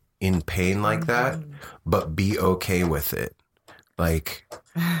kid in pain like that, but be okay with it. Like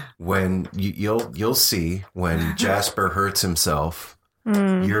when you'll see when Jasper hurts himself,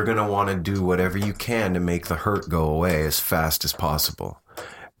 you're going to want to do whatever you can to make the hurt go away as fast as possible.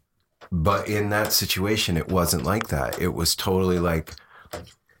 But in that situation, it wasn't like that. It was totally like,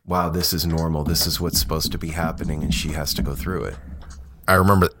 wow, this is normal. This is what's supposed to be happening, and she has to go through it. I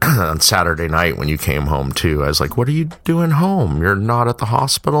remember on Saturday night when you came home too, I was like, what are you doing home? You're not at the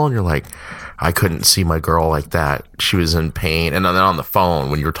hospital? And you're like, I couldn't see my girl like that. She was in pain. And then on the phone,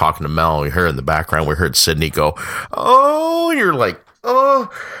 when you were talking to Mel, we heard in the background, we heard Sydney go, oh, and you're like oh,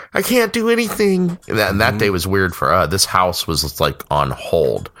 I can't do anything. And that day was weird for us. This house was like on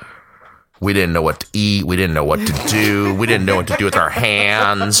hold. We didn't know what to eat. We didn't know what to do. We didn't know what to do with our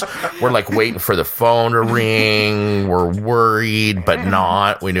hands. We're like waiting for the phone to ring. We're worried, but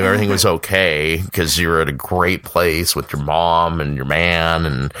not. We knew everything was okay because you were at a great place with your mom and your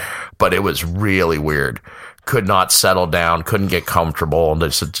man. But it was really weird. Could not settle down. Couldn't get comfortable.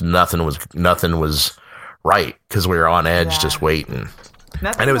 Nothing was right because we were on edge just waiting.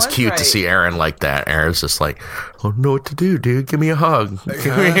 Nothing and it was cute right. to see Aaron like that. Aaron's just like, I don't know what to do, dude. Give me a hug.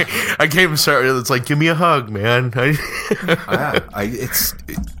 I gave him started. It's like, give me a hug, man. I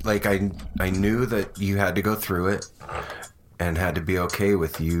knew that you had to go through it and had to be okay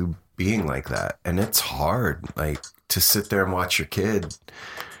with you being like that. And it's hard, like, to sit there and watch your kid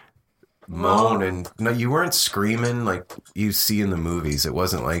moan. And no, you weren't screaming like you see in the movies. It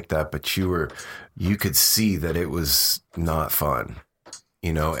wasn't like that, but you could see that it was not fun.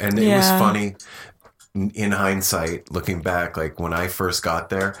 You know, and it was funny in hindsight, looking back, like when I first got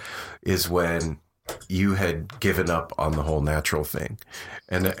there is when you had given up on the whole natural thing.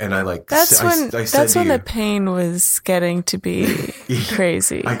 And I like, that's when the pain was getting to be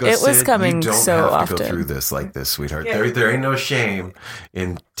crazy. It was coming so often. You don't have to go through this like this, sweetheart. Yeah. There ain't no shame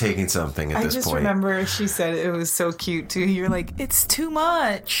in taking something at this point. I just remember she said it was so cute too. You're like, it's too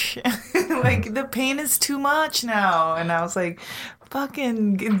much. Like the pain is too much now. And I was like,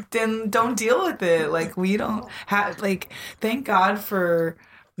 fucking then don't deal with it. Like we don't have, like, thank God for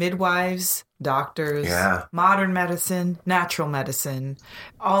midwives, doctors, modern medicine, natural medicine,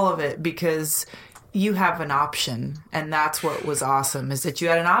 all of it, because you have an option. And that's what was awesome, is that you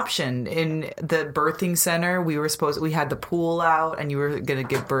had an option. In the birthing center, we had the pool out and you were going to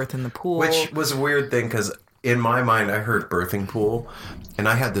give birth in the pool. Which was a weird thing because in my mind, I heard birthing pool and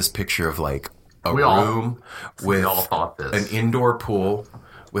I had this picture of like a room with an indoor pool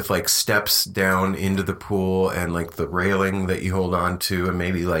with like steps down into the pool and like the railing that you hold on to and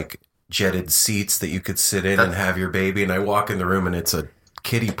maybe like jetted seats that you could sit in and have your baby. And I walk in the room and it's a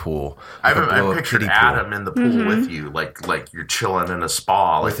kiddie pool. I pictured Adam in the pool with you, like you're chilling in a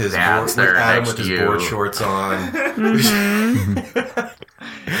spa, like with his dad's there Adam next with to his you. board shorts on.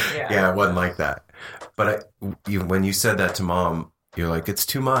 Yeah, it wasn't like that. But when you said that to Mom, you're like, it's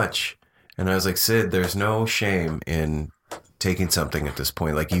too much. And I was like, Sid, there's no shame in taking something at this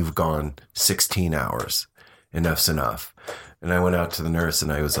point. Like, you've gone 16 hours. Enough's enough. And I went out to the nurse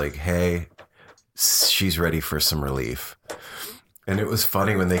and I was like, hey, she's ready for some relief. And it was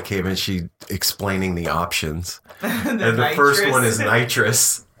funny when they came in, she explaining the options. And the first one is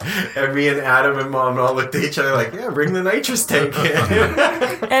nitrous. And me and Adam and Mom all looked at each other like, yeah, bring the nitrous tank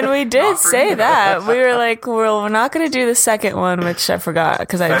in. And we did say that. We were like, well, we're not going to do the second one, which I forgot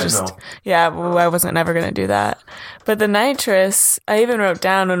because I wasn't never going to do that. But the nitrous, I even wrote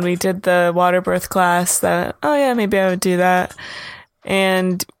down when we did the water birth class that, oh yeah, maybe I would do that.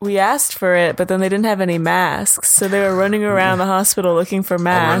 And we asked for it, but then they didn't have any masks. So they were running around the hospital looking for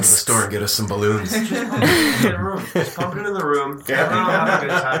masks. I'll run to the store and get us some balloons. Just pump it in the room. Everyone will have a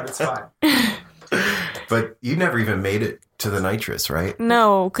good time. It's fine. But you never even made it to the nitrous, right?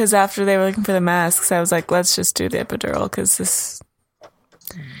 No, because after they were looking for the masks, I was like, let's just do the epidural because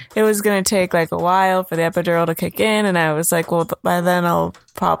it was going to take like a while for the epidural to kick in. And I was like, well, by then I'll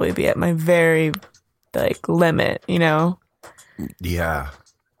probably be at my very like limit, you know? Yeah.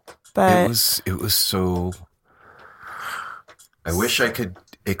 But it was so, I wish I could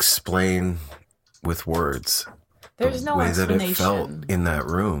explain with words There's no way that explanation. it felt in that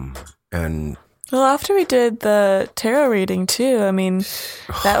room. And well, after we did the tarot reading too, I mean,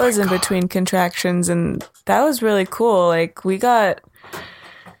 that was in between contractions and that was really cool. Like we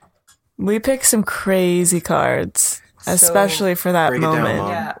picked some crazy cards, especially for that moment.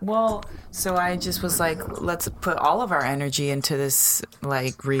 Yeah. Well, so I just was like, let's put all of our energy into this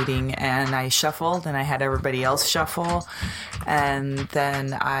like reading, and I shuffled and I had everybody else shuffle, and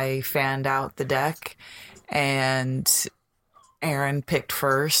then I fanned out the deck, and Aaron picked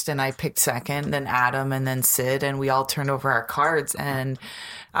first and I picked second, then Adam and then Sid, and we all turned over our cards, and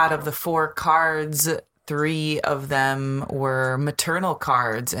out of the 4 cards, 3 of them were maternal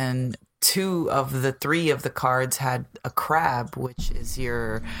cards, and 2 of the 3 of the cards had a crab, which is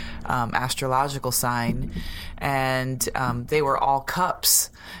your astrological sign, and they were all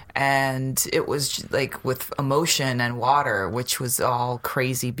cups, and it was like with emotion and water, which was all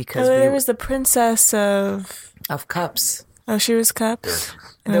crazy because there was the princess of cups. Oh, she was cups.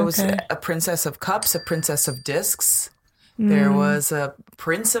 Yeah. There was a princess of cups, a princess of discs. There was a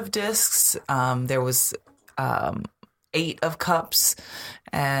prince of discs. There was 8 of cups,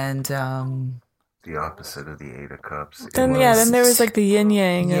 and the opposite of the Eight of Cups. Then then there was like the yin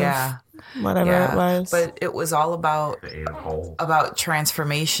yang of whatever it was. But it was all about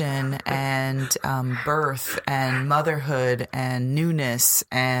transformation and birth and motherhood and newness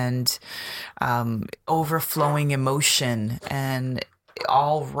and overflowing emotion, and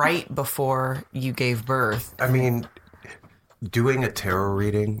all right before you gave birth. I mean, doing a tarot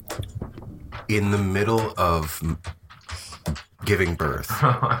reading in the middle of giving birth.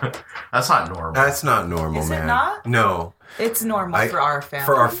 That's not normal. That's not normal, Is it man. not? No. It's normal for our family.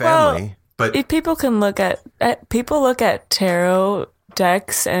 For our family. But if people can look at people look at tarot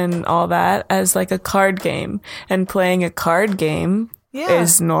decks and all that as like a card game, and playing a card game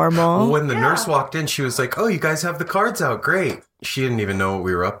is normal. Well, when the nurse walked in, she was like, "Oh, you guys have the cards out. Great." She didn't even know what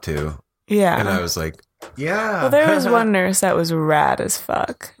we were up to. Yeah. And I was like, yeah. Well, there was one nurse that was rad as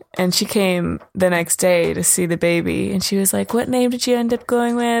fuck. And she came the next day to see the baby. And she was like, "What name did you end up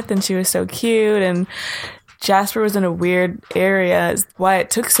going with?" And she was so cute. And Jasper was in a weird area. Is why it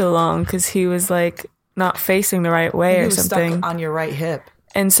took so long, because he was like not facing the right way He or was something. stuck on your right hip.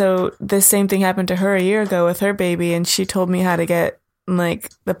 And so the same thing happened to her a year ago with her baby. And she told me how to get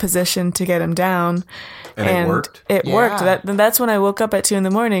like the position to get him down. And it worked? It worked. That's when I woke up at 2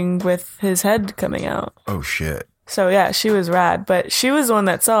 a.m. with his head coming out. Oh, shit. So yeah, she was rad, but she was the one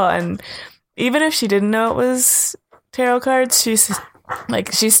that saw, and even if she didn't know it was tarot cards, she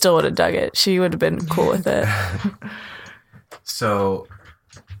still would have dug it. She would have been cool with it. So,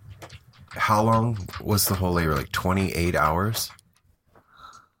 how long was the whole labor? Like 28 hours?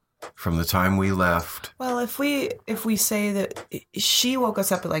 From the time we left. Well, if we say that she woke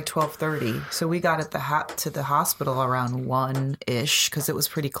us up at like 12:30, so we got at to the hospital around 1-ish because it was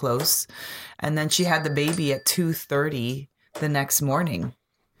pretty close, and then she had the baby at 2:30 the next morning.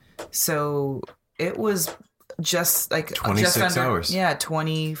 So it was just like 26 hours. Yeah,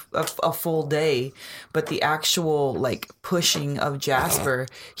 20 a full day. But the actual like pushing of Jasper,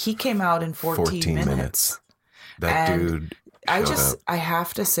 he came out in 14 minutes. That dude. I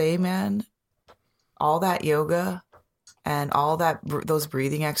have to say, man, all that yoga and all those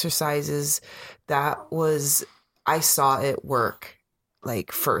breathing exercises, I saw it work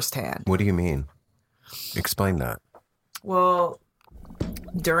like firsthand. What do you mean? Explain that. Well,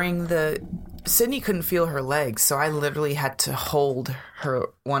 Sydney couldn't feel her legs, so I literally had to hold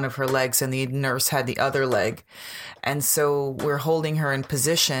one of her legs, and the nurse had the other leg. And so we're holding her in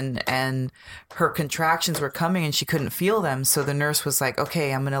position, and her contractions were coming and she couldn't feel them. So the nurse was like,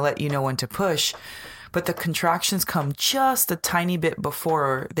 "Okay, I'm going to let you know when to push." But the contractions come just a tiny bit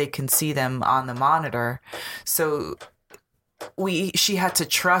before they can see them on the monitor. So she had to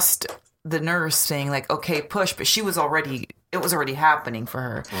trust the nurse saying like, "Okay, push." But it was already happening for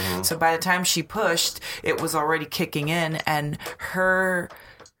her. Mm-hmm. So by the time she pushed, it was already kicking in, and her,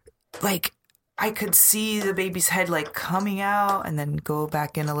 like, I could see the baby's head like coming out and then go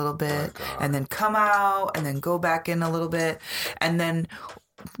back in a little bit and then come out and then go back in a little bit. And then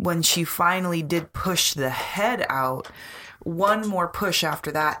when she finally did push the head out, one more push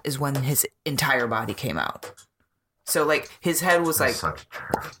after that is when his entire body came out. So like his head was like, such a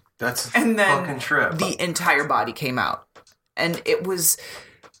trip. That's and then fucking trip. The entire body came out. And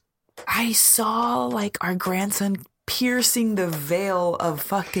I saw like our grandson piercing the veil of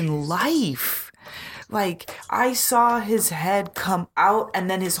fucking life. Like I saw his head come out and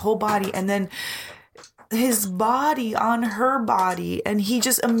then his whole body and then his body on her body. And he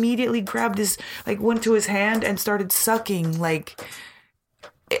just immediately grabbed went to his hand and started sucking. Like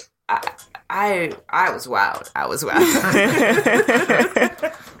I was wowed. I was wowed.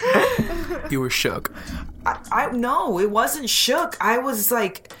 You were shook. No, it wasn't shook. I was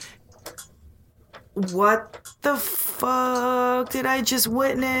like, what the fuck did I just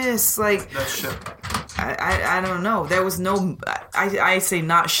witness? Like, that's shook. I don't know. There was no, I say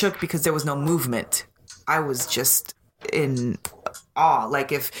not shook because there was no movement. I was just in awe.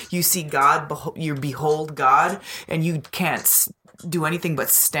 Like if you see God, you behold God and you can't do anything but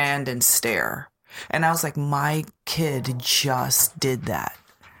stand and stare. And I was like, my kid just did that.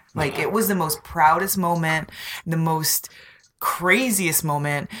 Like it was the most proudest moment, the most craziest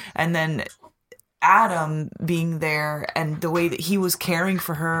moment. And then Adam being there and the way that he was caring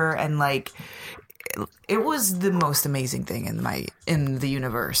for her and like, it was the most amazing thing in the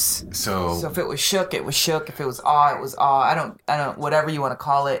universe. So if it was shook, it was shook. If it was awe, it was awe. I don't, whatever you want to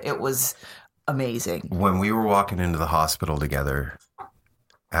call it, it was amazing. When we were walking into the hospital together,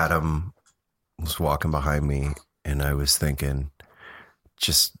 Adam was walking behind me and I was thinking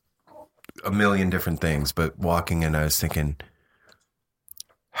just a million different things, but walking in, I was thinking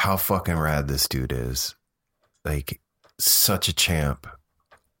how fucking rad this dude is. Like such a champ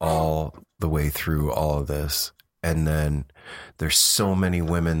all the way through all of this. And then there's so many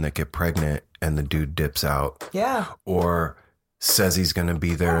women that get pregnant and the dude dips out. Yeah. Or says he's going to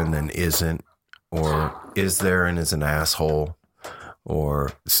be there and then isn't. Or is there and is an asshole.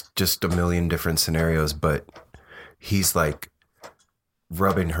 Or just a million different scenarios. But he's like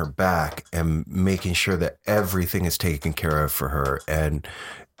rubbing her back and making sure that everything is taken care of for her. And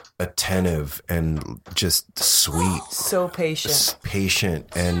attentive and just sweet. So patient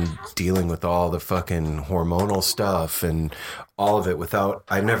and dealing with all the fucking hormonal stuff and all of it without,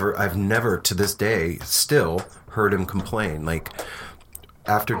 I've never to this day still heard him complain. Like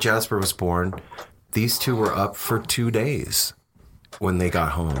after Jasper was born, these two were up for 2 days when they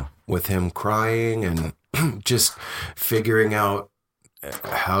got home with him crying and just figuring out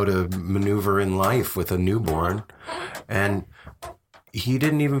how to maneuver in life with a newborn. And he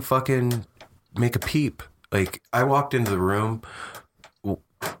didn't even fucking make a peep. Like, I walked into the room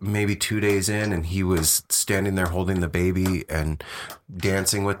maybe 2 days in, and he was standing there holding the baby and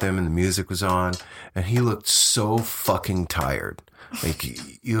dancing with them, and the music was on, and he looked so fucking tired. Like,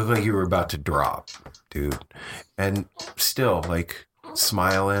 you looked like you were about to drop, dude. And still, like,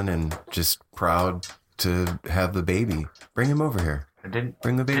 smiling and just proud to have the baby. Bring him over here.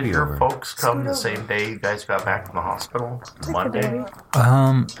 Bring the baby did your over. folks come the same day you guys got back from the hospital? Monday?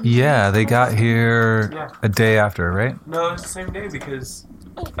 Yeah, they got here a day after, right? No, it's the same day because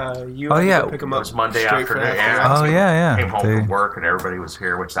you Oh, yeah. pick them It up was Monday straight afternoon. from Yeah. Oh, yeah. Came home They- from work and everybody was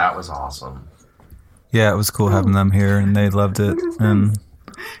here, which that was awesome. Yeah, it was cool having them here, and they loved it. And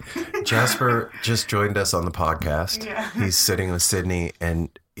Jasper just joined us on the podcast. Yeah. He's sitting with Sydney, and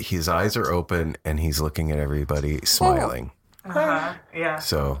his eyes are open, and he's looking at everybody, smiling. Yeah.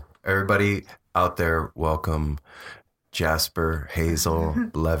 So everybody out there, welcome Jasper, Hazel,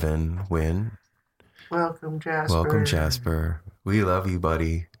 Levin, Wynn. Welcome, Jasper. Welcome, Jasper. We love you,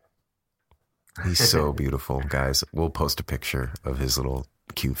 buddy. He's so beautiful, guys. We'll post a picture of his little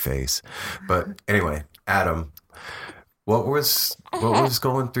cute face. But anyway, Adam, what was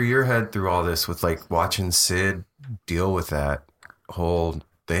going through your head through all this with like watching Sid deal with that whole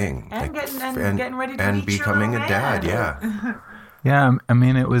thing And like, getting ready to and meet your becoming a little dad? man. Yeah. yeah, I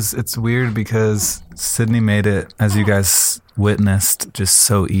mean, it's weird because Sydney made it, as you guys witnessed, just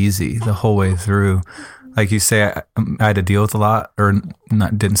so easy the whole way through. Like you say, I had to deal with a lot, or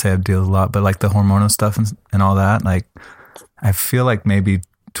not, didn't say I had to deal with a lot, but like the hormonal stuff and all that. Like, I feel like maybe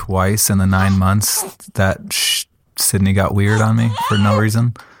twice in the 9 months that Sydney got weird on me for no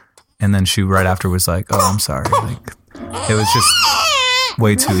reason. And then she right after was like, oh, I'm sorry. Like, it was just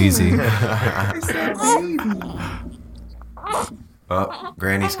way too easy. Oh,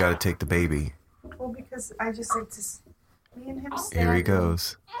 Granny's got to take the baby. Well, because I just like to me and him. Here he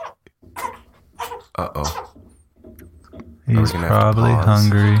goes. Uh-oh. He's gonna have to probably pause.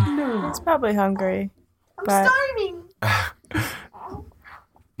 hungry. He's probably hungry. But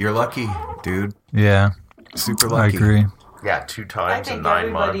You're lucky, dude. Yeah, Super I lucky. agree. Yeah, 2 times I in think 9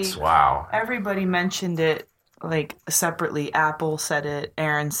 everybody- months. Wow. Everybody mentioned it like separately. Apple said it.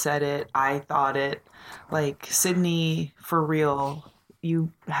 Aaron said it. I thought it. Like Sydney, for real,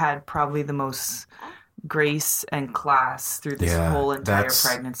 you had probably the most grace and class through this Yeah, whole entire that's-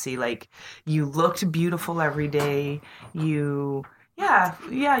 pregnancy. Like you looked beautiful every day. You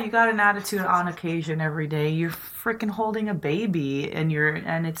got an attitude on occasion every day. You're freaking holding a baby and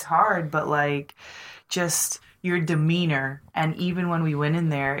it's hard, but like just your demeanor, and even when we went in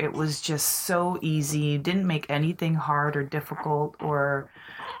there, it was just so easy. You didn't make anything hard or difficult, or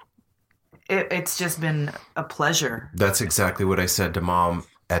it's just been a pleasure. That's exactly what I said to Mom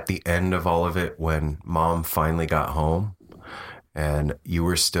at the end of all of it when Mom finally got home and you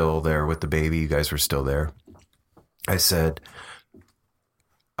were still there with the baby. You guys were still there. I said,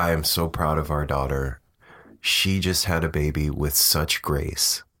 I am so proud of our daughter. She just had a baby with such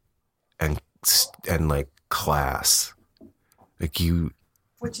grace and like class. Like you.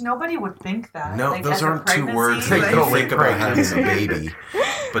 Which nobody would think that. No, like, those as a aren't two pregnancy, words that like- you think about having a baby.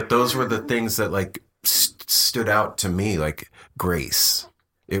 But those were the things that like stood out to me, like grace.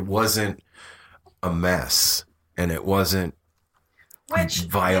 It wasn't a mess, and it wasn't Which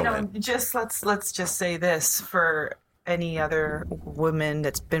violent. just let's just say this for any other woman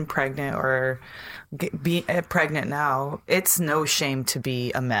that's been pregnant or be pregnant now, it's no shame to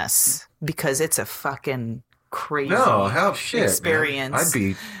be a mess because it's a fucking crazy No, hell shit, experience. man. I'd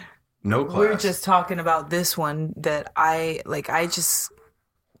be no class. We're just talking about this one that I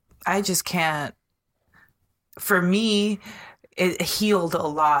just can't. For me, it healed a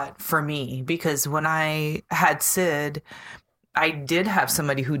lot for me because when I had Sid, I did have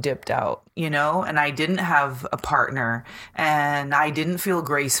somebody who dipped out, and I didn't have a partner, and I didn't feel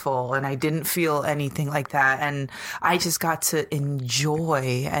graceful, and I didn't feel anything like that. And I just got to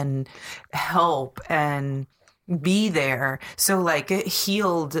enjoy and help and be there. So like it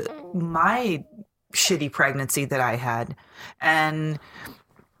healed my shitty pregnancy that I had. And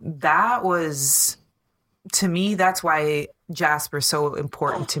that was, to me, that's why Jasper's so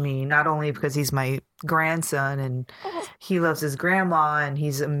important to me. Not only because he's my grandson and he loves his grandma and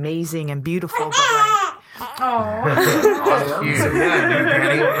he's amazing and beautiful, but like, On cue.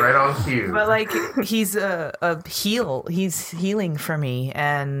 Right on cue. But like he's he's healing for me,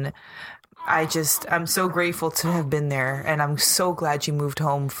 and I'm so grateful to have been there, and I'm so glad you moved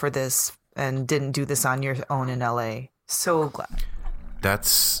home for this and didn't do this on your own in LA. So glad.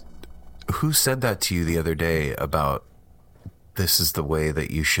 Who said that to you the other day about this is the way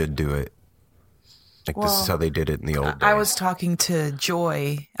that you should do it? Like, this is how they did it in the old days. I was talking to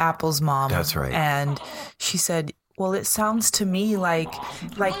Joy, Apple's mom. That's right. And she said, well, it sounds to me like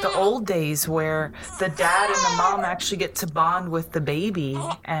the old days where the dad and the mom actually get to bond with the baby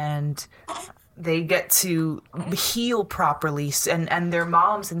and they get to heal properly, and their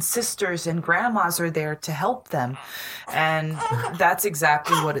moms and sisters and grandmas are there to help them. And that's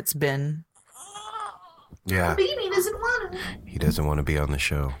exactly what it's been. Yeah. The baby doesn't want to. He doesn't want to be on the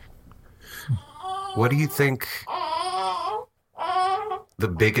show. What do you think the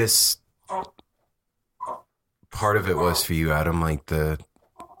biggest part of it was for you, Adam? Like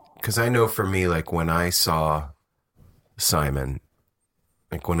because I know for me, like when I saw Simon,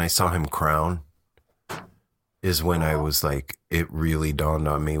 like when I saw him crown, is when I was like, it really dawned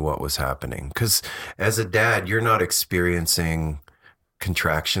on me what was happening. Because as a dad, you're not experiencing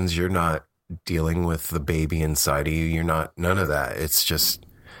contractions. You're not dealing with the baby inside of you. You're not, none of that. It's just,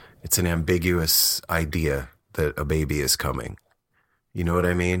 it's an ambiguous idea that a baby is coming. You know what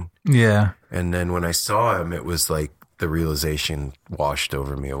I mean? Yeah. And then when I saw him, it was like the realization washed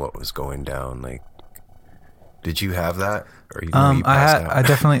over me of what was going down. Like, did you have that? Or you I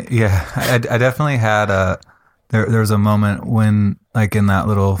definitely had there was a moment when, like in that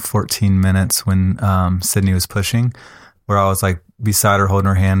little 14 minutes when Sydney was pushing, where I was like beside her, holding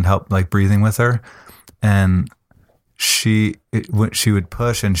her hand, like breathing with her, and she would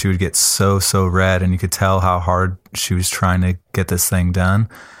push and she would get so red, and you could tell how hard she was trying to get this thing done.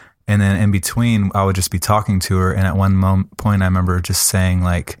 And then in between, I would just be talking to her, and at one point, I remember just saying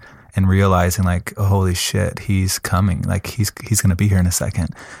like, and realizing like, oh, holy shit, he's coming, like he's going to be here in a second.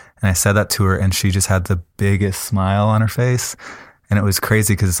 And I said that to her, and she just had the biggest smile on her face. And it was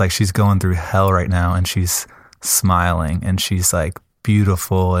crazy because it's like she's going through hell right now, and she's smiling, and she's like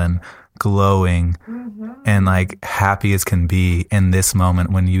beautiful and glowing and like happy as can be in this moment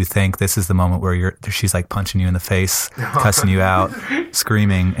when you think this is the moment where she's like punching you in the face, cussing you out,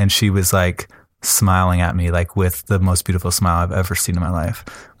 screaming. And she was like smiling at me like with the most beautiful smile I've ever seen in my life.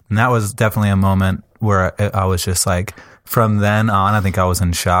 And that was definitely a moment where I was just like, from then on, I think I was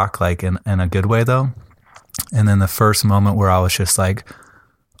in shock, like in a good way though. And then the first moment where I was just like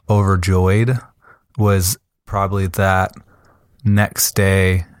overjoyed was probably that next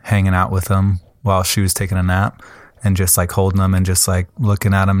day hanging out with him while she was taking a nap and just like holding him and just like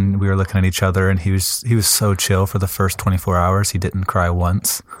looking at him. We were looking at each other, and he was so chill for the first 24 hours. He didn't cry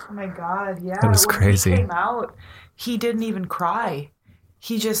once. Oh my God. Yeah. It was crazy. When he came out, he didn't even cry.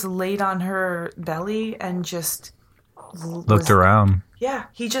 He just laid on her belly and just looked around. Yeah.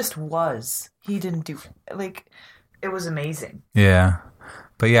 He just was. He didn't do, like, it was amazing. Yeah.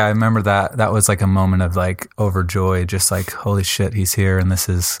 But yeah, I remember that was like a moment of like overjoy, just like, holy shit, he's here, and this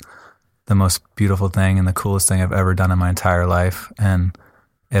is the most beautiful thing and the coolest thing I've ever done in my entire life. And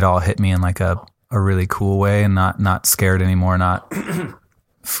it all hit me in like a really cool way, and not scared anymore, not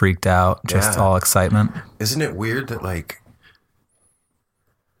freaked out, just all excitement. Isn't it weird that like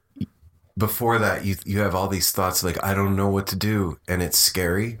before that you have all these thoughts like, I don't know what to do, and it's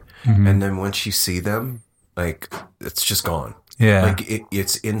scary. Mm-hmm. And then once you see them, like it's just gone. Yeah. Like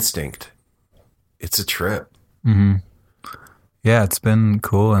it's instinct. It's a trip. Mm-hmm. Yeah, it's been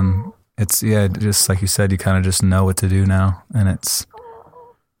cool. And it's, just like you said, you kind of just know what to do now. And it's.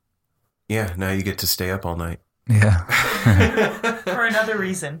 Yeah, now you get to stay up all night. Yeah. For another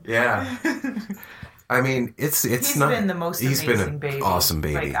reason. Yeah. I mean, he's been the most amazing baby. He's been an awesome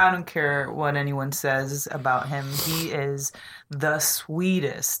baby. Like, I don't care what anyone says about him. He is the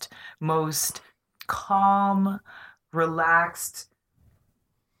sweetest, most calm, relaxed,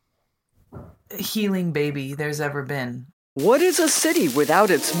 healing baby there's ever been. What is a city without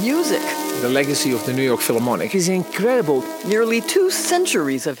its music? The legacy of the New York Philharmonic is incredible. Nearly 2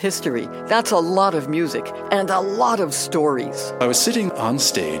 centuries of history. That's a lot of music and a lot of stories. I was sitting on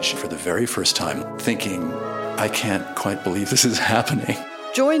stage for the very first time thinking, I can't quite believe this is happening.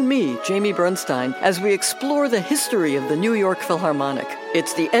 Join me, Jamie Bernstein, as we explore the history of the New York Philharmonic.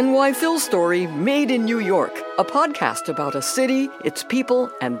 It's the NY Phil story made in New York, a podcast about a city, its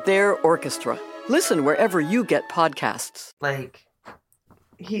people, and their orchestra. Listen wherever you get podcasts. Like,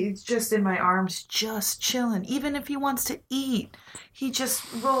 he's just in my arms, just chilling. Even if he wants to eat, he just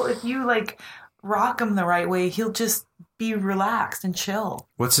will. If you like rock him the right way, he'll just be relaxed and chill.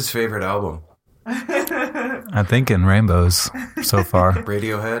 What's his favorite album? I'm thinking Rainbows so far.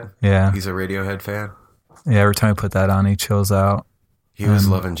 Radiohead? Yeah. He's a Radiohead fan? Yeah, every time I put that on, he chills out. He was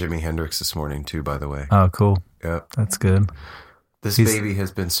loving Jimi Hendrix this morning, too, by the way. Oh, cool. Yeah. That's good. This baby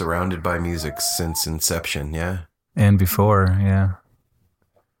has been surrounded by music since inception, yeah? And before, yeah.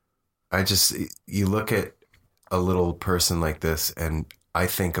 You look at a little person like this, and I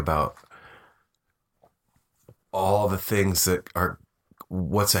think about all the things that are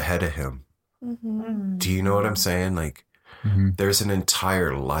what's ahead of him. Mm-hmm. Do you know what I'm saying? Like, there's an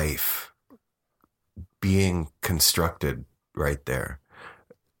entire life being constructed right there.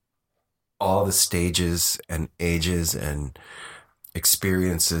 All the stages and ages and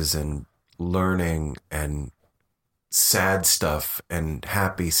experiences and learning and sad stuff and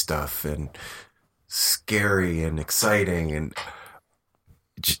happy stuff and scary and exciting and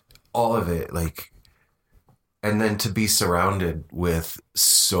all of it, like, and then to be surrounded with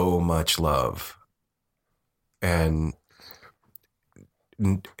so much love and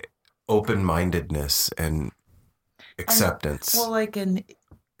open-mindedness and acceptance. Well, like,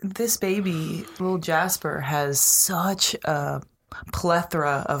 this baby, little Jasper, has such a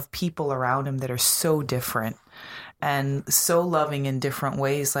plethora of people around him that are so different and so loving in different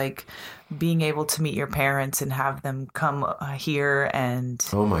ways. Like being able to meet your parents and have them come here and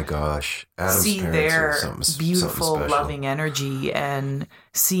oh my gosh, Adam's see their beautiful, loving energy, and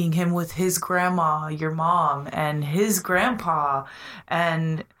seeing him with his grandma, your mom, and his grandpa,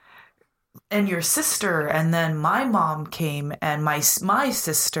 and your sister, and then my mom came, and my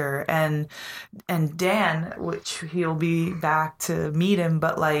sister, and Dan, which he'll be back to meet him,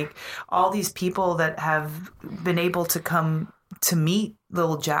 but like all these people that have been able to come to meet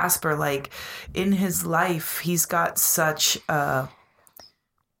little Jasper, like in his life, he's got such a,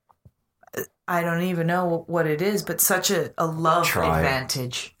 I don't even know what it is, but such a love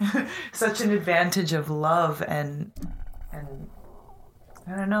advantage, such an advantage of love and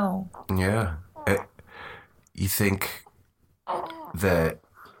I don't know. Yeah. You think that,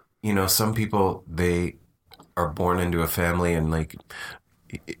 some people, they are born into a family and like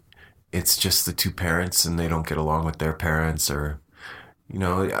it's just the two parents and they don't get along with their parents, or, I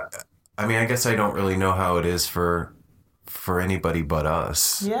mean, I guess I don't really know how it is for anybody but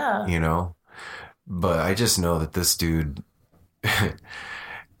us. Yeah. But I just know that this dude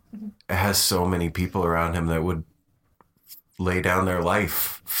has so many people around him that would lay down their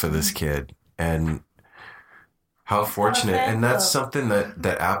life for this kid, and how fortunate. And that's something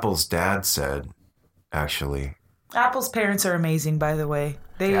that Apple's dad said, actually. Apple's parents are amazing, by the way.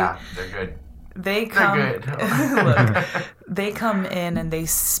 They're good. They come, They're good. Look, they come in and they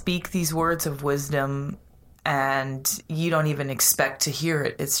speak these words of wisdom, and you don't even expect to hear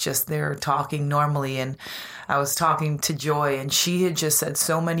it. It's just they're talking normally. And I was talking to Joy, and she had just said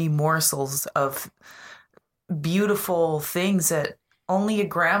so many morsels of beautiful things that only a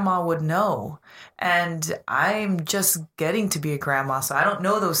grandma would know. And I'm just getting to be a grandma, so I don't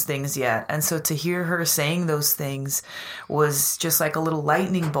know those things yet. And so to hear her saying those things was just like a little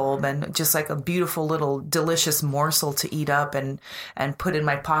lightning bulb, and just like a beautiful little delicious morsel to eat up and put in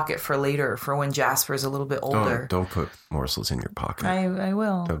my pocket for later, for when Jasper's a little bit older. Don't put morsels in your pocket. I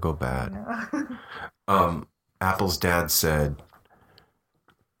will. They'll go bad. Apple's dad said,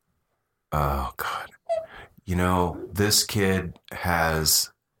 oh God, this kid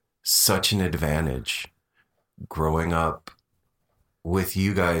has such an advantage growing up with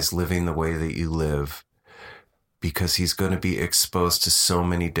you guys living the way that you live, because he's going to be exposed to so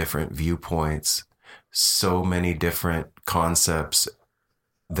many different viewpoints, so many different concepts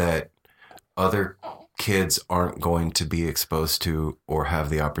that other kids aren't going to be exposed to or have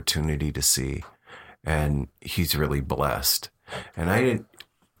the opportunity to see. And he's really blessed. And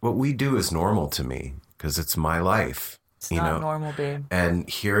what we do is normal to me, because it's my life. It's not normal, babe. And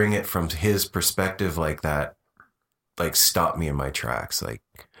hearing it from his perspective like that, like, stopped me in my tracks. Like,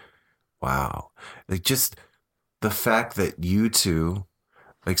 wow. Like, just the fact that you two,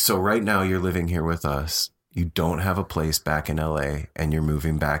 like, so right now you're living here with us, you don't have a place back in LA and you're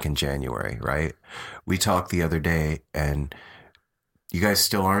moving back in January, right? We talked the other day and you guys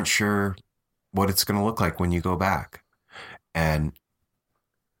still aren't sure what it's going to look like when you go back. And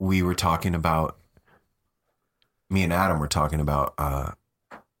we were talking about, me and Adam were talking about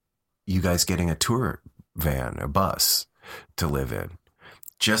you guys getting a tour van, a bus to live in.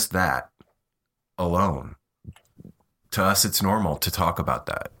 Just that alone. To us, it's normal to talk about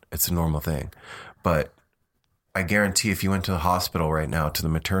that. It's a normal thing. But I guarantee if you went to the hospital right now, to the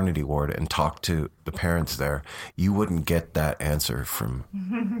maternity ward, and talked to the parents there, you wouldn't get that answer from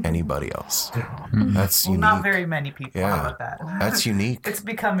anybody else. That's unique. Not very many people. Yeah, How about that? That's unique. It's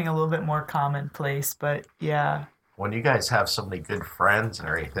becoming a little bit more commonplace, but yeah. When you guys have so many good friends and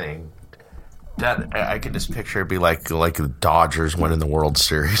everything, that I can just picture it be like the Dodgers winning the World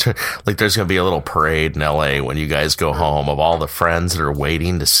Series. Like there's going to be a little parade in LA when you guys go home of all the friends that are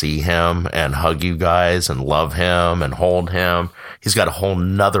waiting to see him and hug you guys and love him and hold him. He's got a whole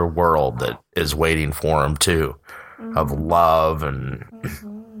nother world that is waiting for him too, of love. And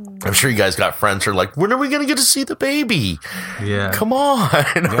I'm sure you guys got friends who are like, when are we going to get to see the baby? Yeah. Come on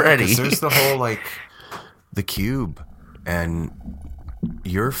already. 'Cause there's the whole, like, the Cube and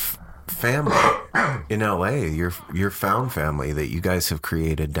your family in LA, your found family that you guys have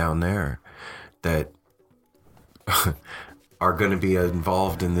created down there that are going to be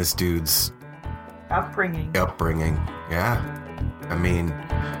involved in this dude's upbringing. Yeah. I mean,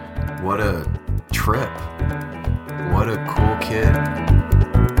 what a trip. What a cool kid.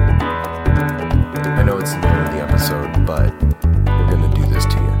 I know it's the end of the episode, but we're going to do this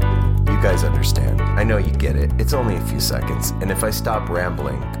to you. You guys understand. I know you get it. It's only a few seconds. And if I stop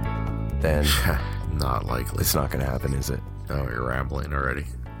rambling, then not likely. It's not going to happen, is it? Oh, you're rambling already.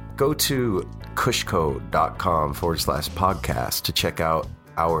 Go to kushco.com/podcast to check out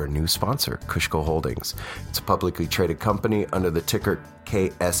our new sponsor, Kushco Holdings. It's a publicly traded company under the ticker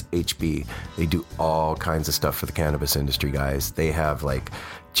KSHB. They do all kinds of stuff for the cannabis industry, guys. They have like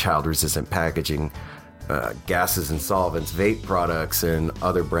child-resistant packaging, gases and solvents, vape products, and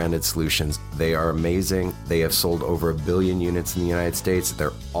other branded solutions. They are amazing. They have sold over 1 billion units in the United States.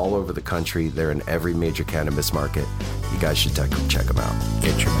 They're all over the country. They're in every major cannabis market. You guys should check them out.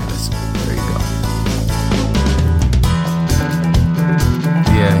 Get your medicine. There you go.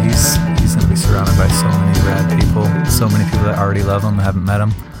 Yeah, he's going to be surrounded by so many rad people. So many people that already love him, haven't met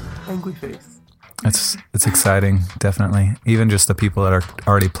him. Angry face. It's exciting, definitely. Even just the people that are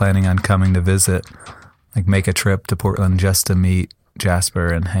already planning on coming to visit. Like make a trip to Portland just to meet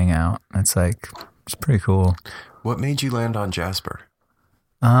Jasper and hang out. It's pretty cool. What made you land on Jasper?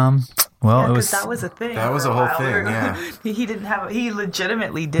 Well, it was that was a thing. That was a whole thing. Yeah, he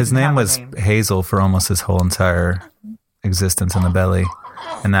legitimately didn't. His name have was a name. Hazel for almost his whole entire existence in the belly,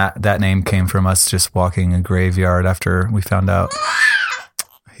 and that name came from us just walking a graveyard after we found out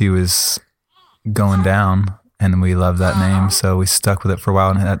he was going down, and we loved that name, so we stuck with it for a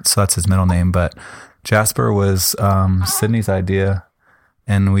while, and so that's his middle name, but. Jasper was Sydney's idea,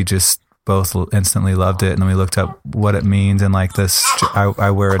 and we just both instantly loved it. And then we looked up what it means, and like this, I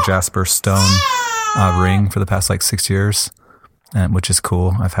wear a Jasper stone ring for the past 6 years, which is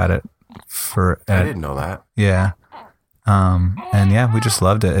cool. I've had it for. I didn't know that. Yeah, and yeah, we just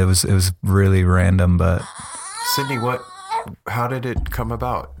loved it. It was really random, but Sydney, how did it come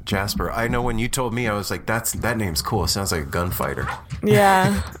about, Jasper? I know when you told me, I was like, that name's cool. It sounds like a gunfighter.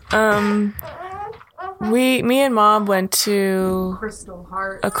 Yeah. Me and Mom went to Crystal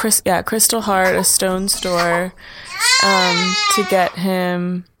Heart, Crystal Heart, a stone store, to get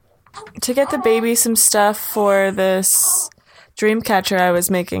the baby some stuff for this dream catcher I was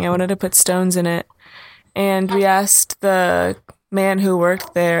making. I wanted to put stones in it, and we asked the man who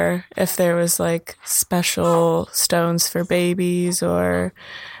worked there if there was like special stones for babies or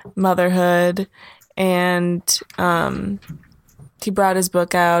motherhood, and he brought his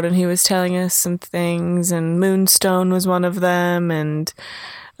book out and he was telling us some things, and Moonstone was one of them and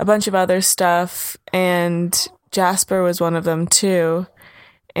a bunch of other stuff, and Jasper was one of them too.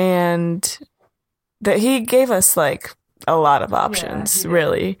 And that he gave us like a lot of options,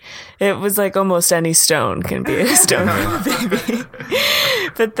 really. It was like almost any stone can be a stone for a baby.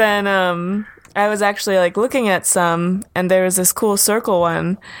 But then I was actually like looking at some, and there was this cool circle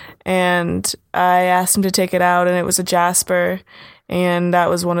one, and I asked him to take it out, and it was a Jasper, and that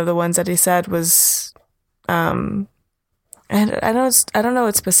was one of the ones that he said was, and I don't know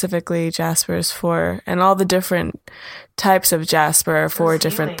what specifically Jasper is for, and all the different types of Jasper are for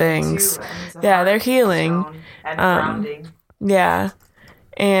different things. Yeah, they're healing. And grounding. Yeah,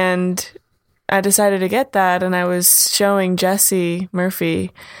 and I decided to get that, and I was showing Jesse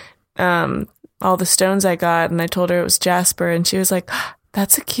Murphy all the stones I got, and I told her it was jasper, and she was like,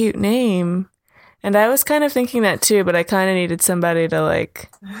 that's a cute name. And I was kind of thinking that too, but I kind of needed somebody to like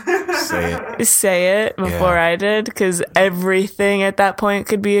say it before I did, because everything at that point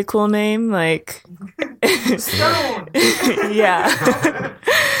could be a cool name, like Stone. Yeah.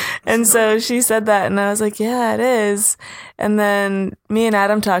 And so she said that, and I was like, yeah, it is. And then me and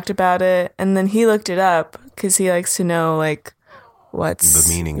Adam talked about it, and then he looked it up because he likes to know like what's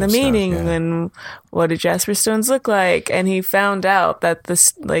the meaning and what do jasper stones look like. And he found out that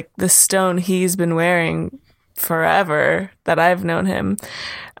this, like, the stone he's been wearing forever that I've known him,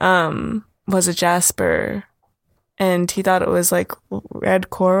 was a jasper, and he thought it was like red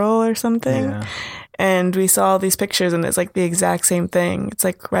coral or something. Yeah. And we saw all these pictures, and it's like the exact same thing. It's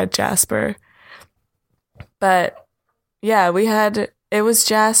like red jasper. But yeah, it was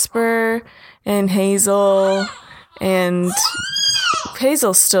jasper and hazel, and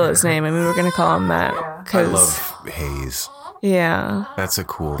Hazel's still his name. I mean, we're going to call him that. I love Hayes. Yeah. That's a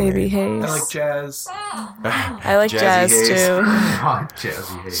cool Baby name. Hayes. I like jazz. I like jazz Hayes. too.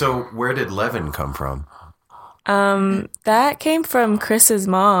 Jazzy Hayes. So where did Levin come from? That came from Chris's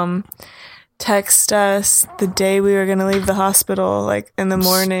mom. Text us the day we were going to leave the hospital, like in the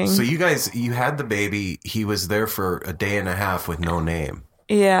morning. So you had the baby. He was there for a day and a half with no name.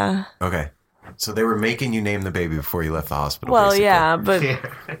 Yeah. Okay. So they were making you name the baby before you left the hospital. Well, basically. yeah, but you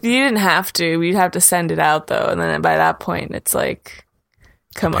didn't have to. You'd have to send it out, though. And then by that point, it's like,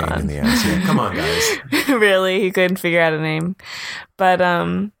 come Pain on. in the ass. Yeah, come on, guys. Really? He couldn't figure out a name. But,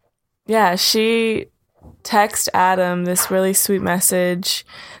 yeah, she texted Adam this really sweet message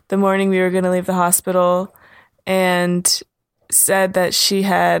the morning we were going to leave the hospital, and said that she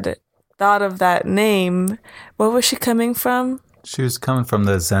had thought of that name. What was she coming from? She was coming from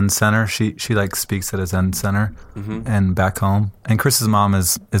the Zen Center. She like speaks at a Zen Center and back home. And Chris's mom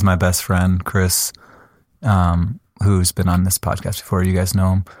is my best friend, Chris, who's been on this podcast before. You guys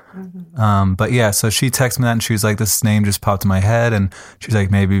know him. But yeah, so she texted me that, and she was like, this name just popped in my head. And she was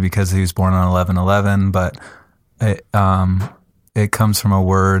like, maybe because he was born on 11/11, but it comes from a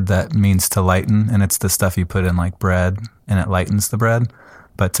word that means to lighten, and it's the stuff you put in like bread, and it lightens the bread.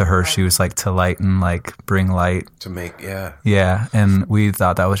 But to her, she was like, to lighten, like bring light. To make, yeah. Yeah, and we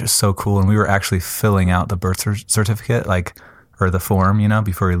thought that was just so cool. And we were actually filling out the birth certificate, like, or the form, you know,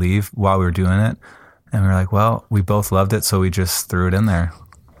 before we leave while we were doing it. And we were like, well, we both loved it, so we just threw it in there.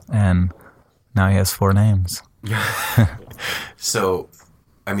 And now he has 4 names. So,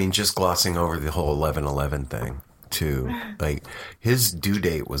 I mean, just glossing over the whole 11/11 thing, too. Like, his due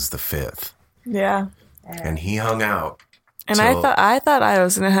date was the 5th. Yeah. And he hung out. And I thought I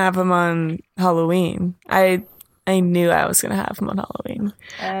was gonna have him on Halloween. I knew I was gonna have him on Halloween.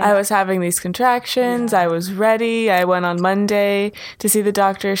 I was having these contractions. I was ready. I went on Monday to see the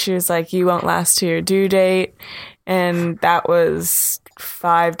doctor. She was like, "You won't last to your due date," and that was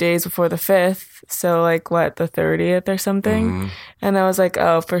 5 days before the 5th. So like what, the 30th or something. And I was like,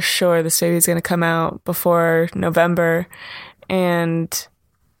 "Oh, for sure, this baby's gonna come out before November." And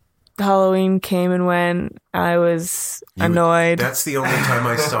Halloween came and went. I was annoyed. That's the only time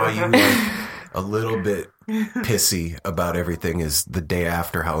I saw you like a little bit pissy about everything is the day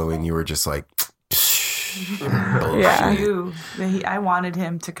after Halloween. You were just like, yeah. I wanted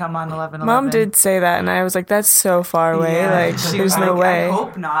him to come on 11/11. Mom did say that, and I was like, that's so far away. Yeah. Like, She there's was no like, way. I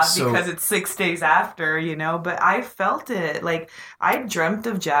hope not, because it's 6 days after, you know, but I felt it. Like, I dreamt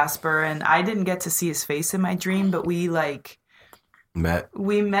of Jasper, and I didn't get to see his face in my dream, but we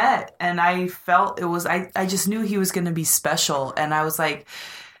met, and I felt it was, I just knew he was going to be special. And I was like,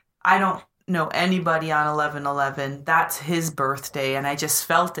 I don't know anybody on 11/11. That's his birthday. And I just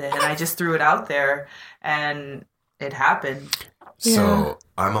felt it, and I just threw it out there, and it happened. So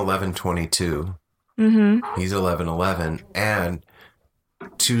I'm 11/22. He's 11/11, and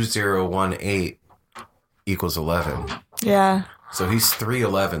 2018 equals 11. Yeah. So he's 3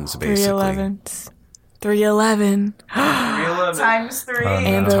 11s basically. 311. Times 3.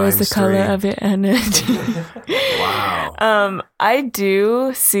 Amber is the color of your energy. Wow. I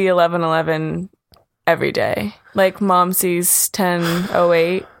do see 11/11 every day. Like, Mom sees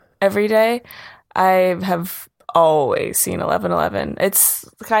 10/08 every day. I have always seen 11/11. It's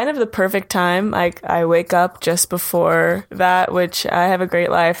kind of the perfect time. Like, I wake up just before that, which I have a great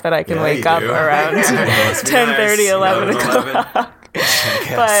life that I can wake up around 10:30, 11 o'clock.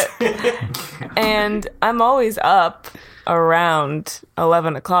 And I'm always up around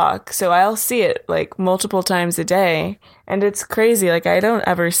 11 o'clock, so I'll see it like multiple times a day, and it's crazy. Like, I don't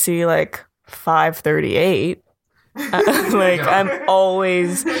ever see like 5:38. Like, I'm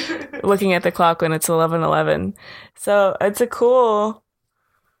always looking at the clock when it's 11:11. So it's a cool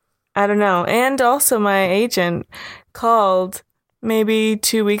I don't know. And also my agent called maybe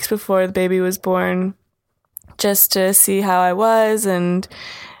 2 weeks before the baby was born just to see how I was, and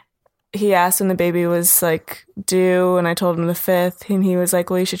he asked when the baby was like due, and I told him the 5th, and he was like,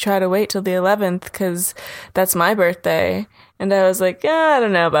 well, you should try to wait till the 11th because that's my birthday. And I was like, yeah, I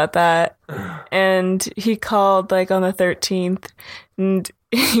don't know about that. And he called like on the 13th, and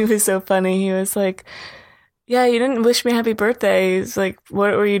he was so funny. He was like, yeah, you didn't wish me happy birthday. He's like,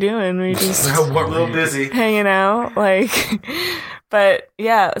 what were you doing? Were you just a little busy hanging out? Like, but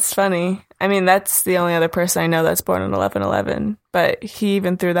yeah, it's funny. I mean, that's the only other person I know that's born on 11/11. But he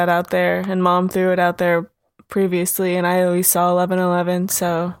even threw that out there, and Mom threw it out there previously, and I always saw 11/11.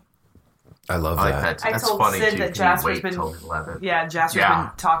 So I love that. I told Sid that Jasper's been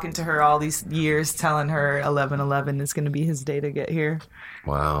been talking to her all these years, telling her 11/11 is going to be his day to get here.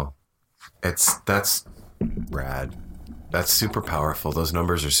 Wow, that's rad. That's super powerful. Those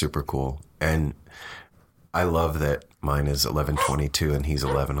numbers are super cool, and I love that mine is 11/22 and he's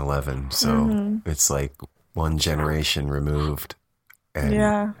 11/11. So it's like one generation removed,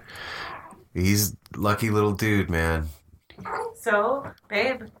 and he's lucky little dude, man. So,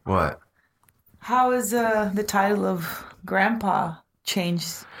 babe, what? How has the title of Grandpa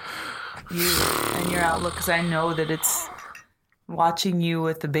changed you and your outlook? Because I know that it's watching you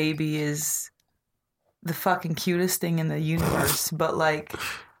with the baby is the fucking cutest thing in the universe, but like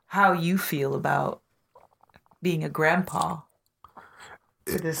how you feel about being a grandpa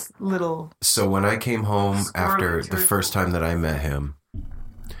for this little... So when I came home after the first time that I met him,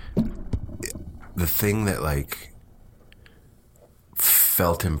 the thing that like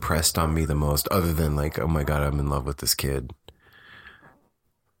felt impressed on me the most, other than like, oh my God, I'm in love with this kid,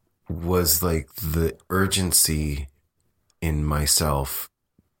 was like the urgency in myself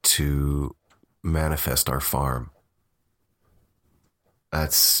to manifest our farm.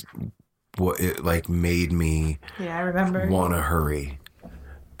 That's what it like made me I remember want to hurry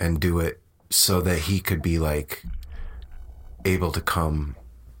and do it so that he could be like able to come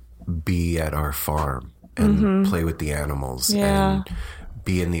be at our farm and play with the animals and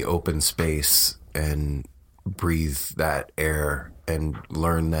be in the open space and breathe that air and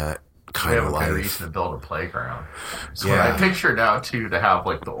learn that kind of life. We reason to build a playground. So I picture now too to have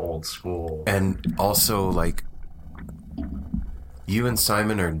like the old school. And also like you and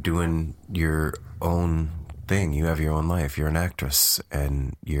Simon are doing your own thing. You have your own life. You're an actress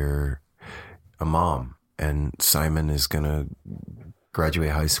and you're a mom. And Simon is going to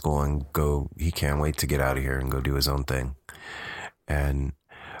graduate high school and go, he can't wait to get out of here and go do his own thing. And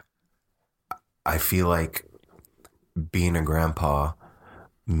I feel like being a grandpa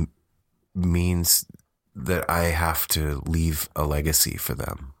means that I have to leave a legacy for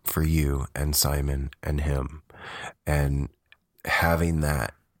them, for you and Simon and him. And having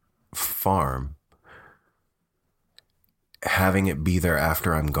that farm, having it be there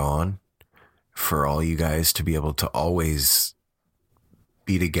after I'm gone, for all you guys to be able to always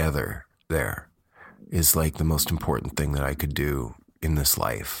be together there is like the most important thing that I could do in this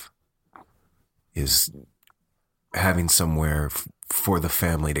life, is having somewhere for the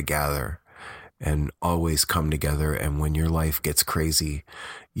family to gather and always come together. And when your life gets crazy,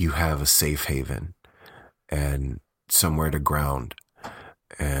 you have a safe haven and somewhere to ground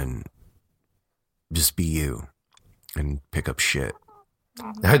and just be you and pick up shit.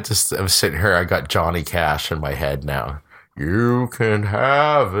 I'm sitting here, I got Johnny Cash in my head now. You can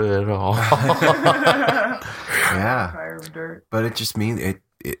have it all. Yeah. But it just means it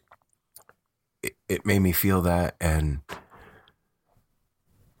made me feel that, and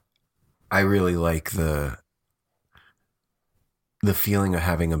I really like the feeling of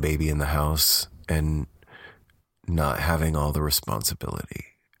having a baby in the house and not having all the responsibility.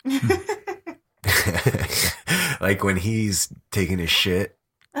 Like when he's taking his shit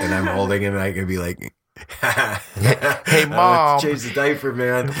and I'm holding him, I can be like, hey, Mom. Change the diaper,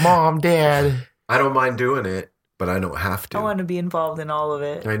 man. Mom, Dad. I don't mind doing it, but I don't have to. I want to be involved in all of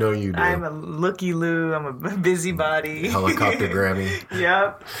it. I know you do. I'm a looky-loo. I'm a busybody. Helicopter Grammy.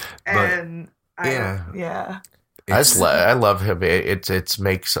 Yep. But, and yeah. I love him. It's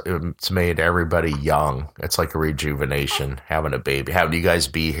made everybody young. It's like a rejuvenation having a baby, having you guys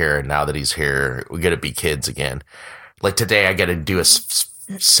be here. And now that he's here, we get to be kids again. Like today, I get to do a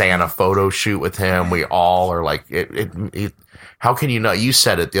Santa photo shoot with him. We all are like, how can you not? You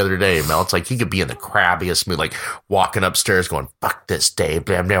said it the other day, Mel. It's like he could be in the crabbiest mood, like walking upstairs going, fuck this day.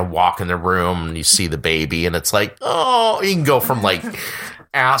 Blah, blah, walk in the room and you see the baby and it's like, oh, you can go from like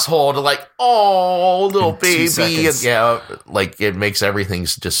asshole to like, oh, little baby. And yeah, like it makes everything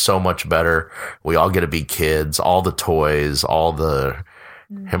just so much better. We all get to be kids, all the toys, all the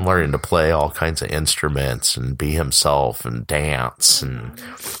Him learning to play all kinds of instruments and be himself and dance, and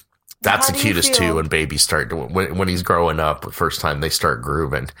that's the cutest too. When babies start doing, when he's growing up, the first time they start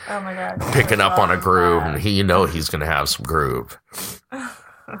grooving. Oh my god! Picking up on a groove, and he's going to have some groove.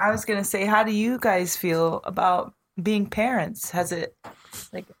 I was gonna say, how do you guys feel about being parents? Has it,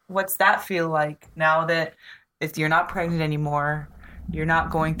 like, what's that feel like now that if you're not pregnant anymore, you're not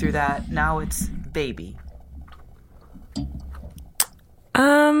going through that, now it's baby?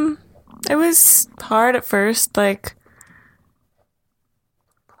 It was hard at first, like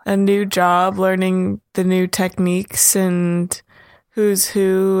a new job, learning the new techniques and who's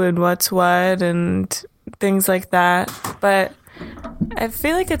who and what's what and things like that. But I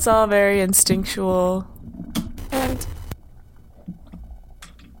feel like it's all very instinctual. And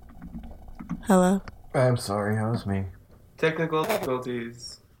hello. I'm sorry, that was me. Technical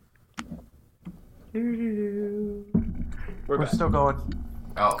difficulties. We're still going.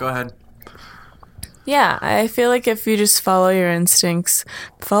 Oh, go ahead. Yeah, I feel like if you just follow your instincts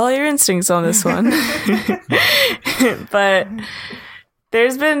on this one. But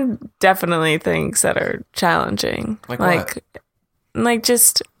there's been definitely things that are challenging. Like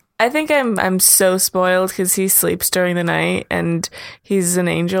just, I think I'm so spoiled because he sleeps during the night and he's an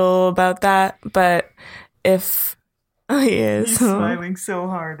angel about that. But if he is. He's smiling so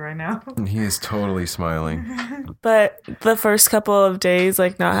hard right now. He is totally smiling. But the first couple of days,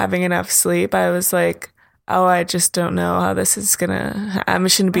 like not having enough sleep, I was like, oh, I just don't know how this is gonna, I'm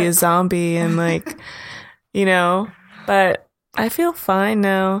just gonna be a zombie and like, you know, but I feel fine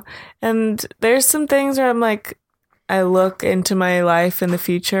now. And there's some things where I'm like, I look into my life in the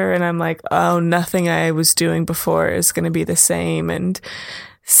future and I'm like, oh, nothing I was doing before is gonna be the same. And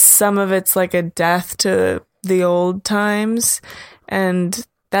some of it's like a death to the old times, and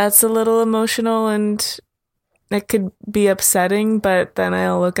that's a little emotional and it could be upsetting, but then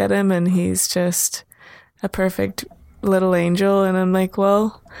I'll look at him and he's just a perfect little angel, and I'm like,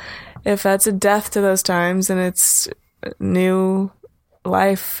 well, if that's a death to those times, and it's new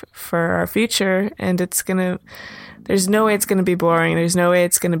life for our future, and there's no way it's gonna be boring, there's no way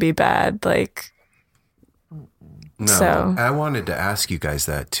it's gonna be bad, like. No, so. I wanted to ask you guys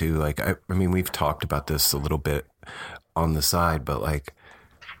that too. Like, I mean, we've talked about this a little bit on the side, but like,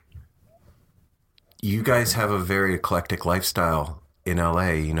 you guys have a very eclectic lifestyle in LA.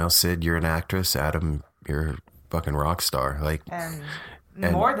 You know, Sid, you're an actress. Adam, you're a fucking rock star. Like, and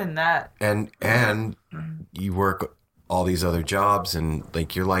more than that. And you work all these other jobs, and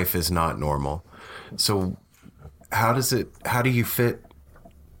like your life is not normal. So how do you fit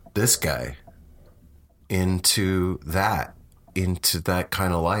this guy into that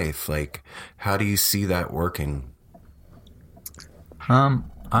kind of life? Like, how do you see that working? I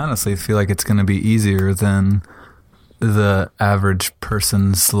honestly feel like it's going to be easier than the average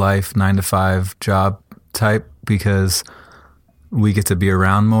person's life 9-to-5 job type, because we get to be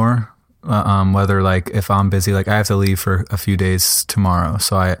around more. Whether like if I'm busy, like I have to leave for a few days tomorrow,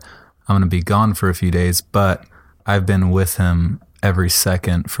 so I'm going to be gone for a few days, but I've been with him every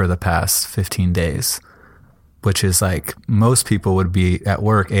second for the past 15 days. Which is like most people would be at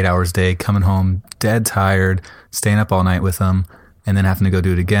work 8 hours a day, coming home dead tired, staying up all night with them, and then having to go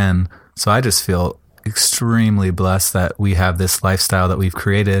do it again. So I just feel extremely blessed that we have this lifestyle that we've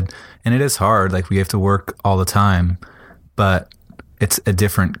created. And it is hard. Like we have to work all the time, but it's a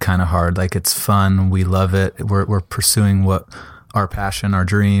different kind of hard. Like it's fun. We love it. We're pursuing what our passion, our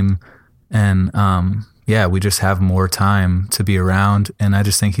dream. And yeah, we just have more time to be around. And I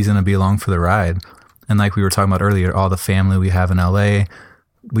just think he's going to be along for the ride. And like we were talking about earlier, all the family we have in LA,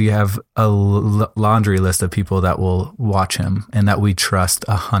 we have a laundry list of people that will watch him and that we trust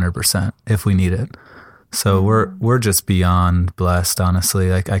 100% if we need it. So we're just beyond blessed, honestly.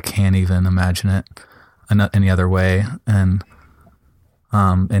 Like I can't even imagine it any other way. And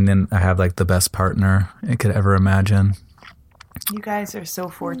then I have like the best partner I could ever imagine. You guys are so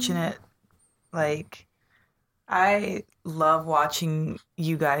fortunate. Like, I love watching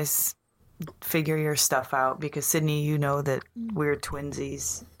you guys figure your stuff out, because Sydney, you know that we're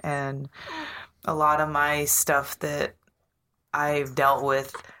twinsies, and a lot of my stuff that I've dealt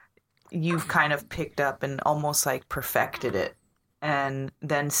with, you've kind of picked up and almost like perfected it. And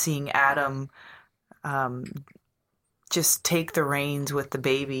then seeing Adam just take the reins with the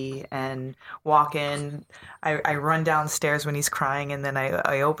baby and walk in. I run downstairs when he's crying, and then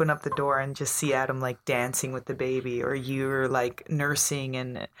I open up the door and just see Adam like dancing with the baby, or you're like nursing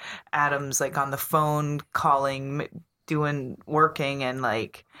and Adam's like on the phone calling, working, and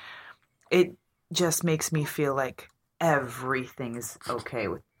like it just makes me feel like everything is okay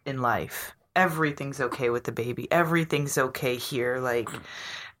in life. everything's okay with the baby. Everything's okay here. Like,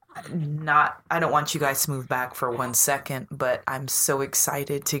 I don't want you guys to move back for 1 second, but I'm so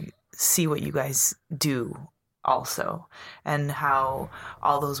excited to see what you guys do also, and how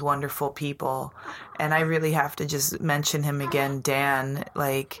all those wonderful people. And I really have to just mention him again, Dan.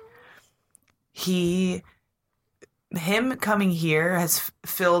 Like, him coming here has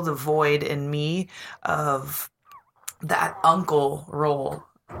filled a void in me of that uncle role.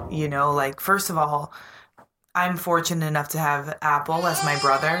 You know, like, first of all, I'm fortunate enough to have Apple as my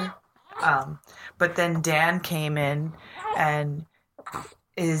brother. But then Dan came in and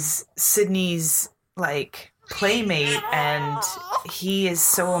is Sydney's, like, playmate, and he is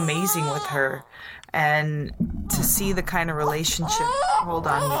so amazing with her. And to see the kind of relationship... Hold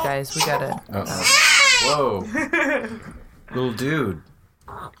on, you guys. We gotta... Whoa. Little dude.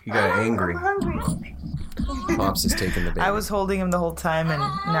 He got angry. Pops is taking the baby. I was holding him the whole time, and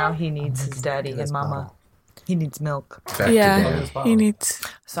now he needs his daddy and mama. He needs milk. Back to Dan. He needs...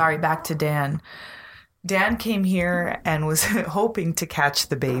 Sorry, back to Dan. Dan came here and was hoping to catch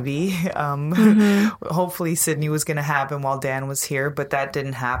the baby. Hopefully Sydney was going to have him while Dan was here, but that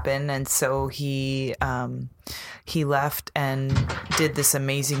didn't happen. And so he left and did this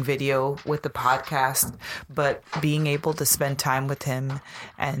amazing video with the podcast. But being able to spend time with him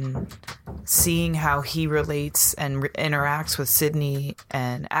and seeing how he relates and interacts with Sydney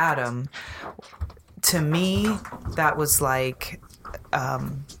and Adam, to me, that was like...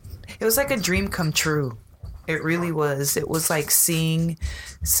 it was like a dream come true. It really was. It was like seeing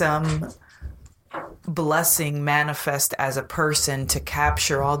some blessing manifest as a person to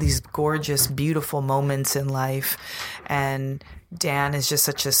capture all these gorgeous, beautiful moments in life. And Dan is just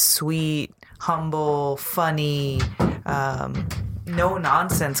such a sweet, humble, funny, no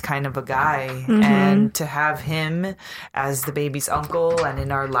nonsense kind of a guy. And to have him as the baby's uncle and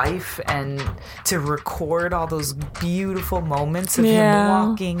in our life, and to record all those beautiful moments of him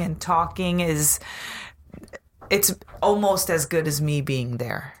walking and talking, it's almost as good as me being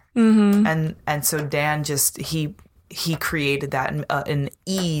there. And so Dan just he created that an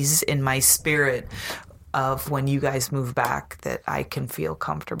ease in my spirit of when you guys move back, that I can feel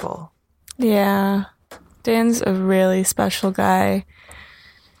comfortable. Yeah. Dan's a really special guy.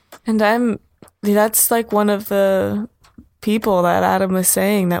 And that's like one of the people that Adam was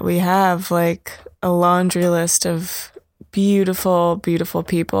saying, that we have like a laundry list of beautiful, beautiful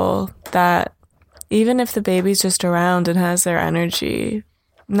people that even if the baby's just around and has their energy,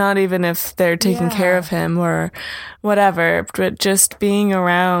 not even if they're taking care of him or whatever, but just being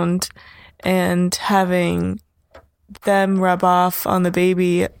around and having them rub off on the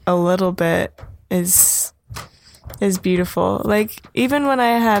baby a little bit is beautiful. Like, even when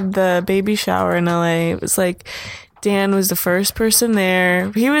I had the baby shower in LA, it was like Dan was the first person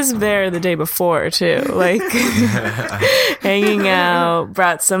there. He was there the day before too, like hanging out,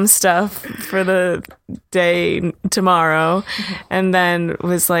 brought some stuff for the day tomorrow, and then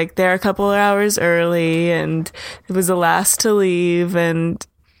was like there a couple of hours early, and it was the last to leave. And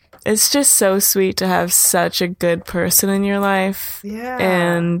it's just so sweet to have such a good person in your life. Yeah.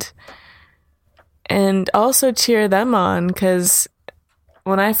 And also cheer them on, because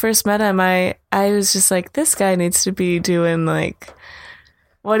when I first met him, I was just like, this guy needs to be doing like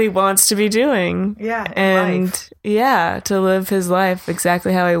what he wants to be doing. Yeah. And life. To live his life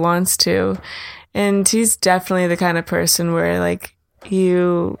exactly how he wants to. And he's definitely the kind of person where like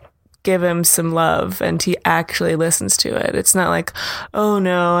you give him some love and he actually listens to it. It's not like, oh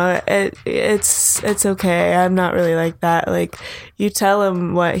no, it's okay, I'm not really like that. Like, you tell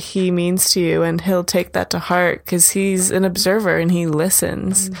him what he means to you and he'll take that to heart, because he's an observer and he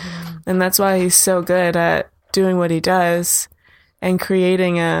listens. And that's why he's so good at doing what he does and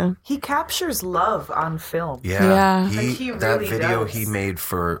creating he captures love on film. Yeah. He really that video does. he made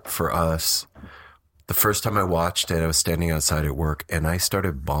for us, the first time I watched it, I was standing outside at work and I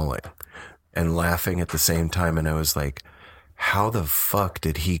started bawling and laughing at the same time. And I was like, how the fuck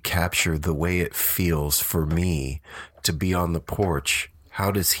did he capture the way it feels for me to be on the porch? How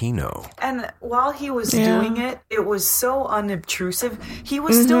does he know? And while he was doing it, it was so unobtrusive. He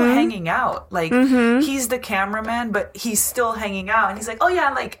was still hanging out. Like, he's the cameraman, but he's still hanging out. And he's like, oh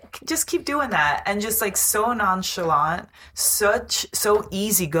yeah, like, just keep doing that. And just like so nonchalant, so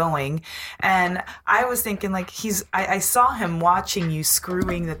easygoing. And I was thinking like, I saw him watching you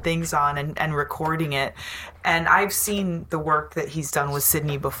screwing the things on and recording it. And I've seen the work that he's done with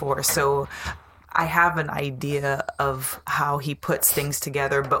Sydney before. So I have an idea of how he puts things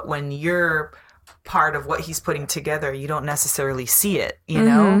together, but when you're part of what he's putting together, you don't necessarily see it, you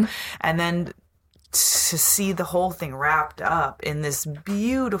know? And then to see the whole thing wrapped up in this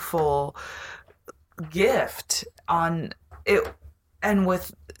beautiful gift on it, and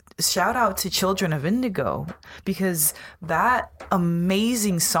with shout out to Children of Indigo, because that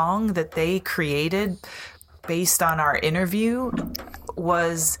amazing song that they created based on our interview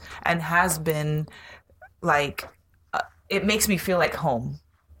was and has been like, it makes me feel like home.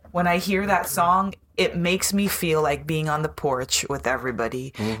 When I hear that song, it makes me feel like being on the porch with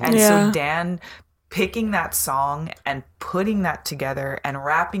everybody. And so Dan picking that song and putting that together and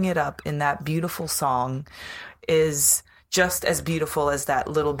wrapping it up in that beautiful song is just as beautiful as that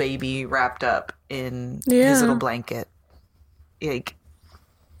little baby wrapped up in his little blanket. Like,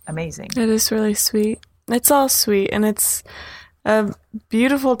 amazing. It is really sweet. It's all sweet, and it's a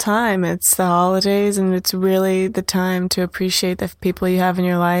beautiful time. It's the holidays, and it's really the time to appreciate the people you have in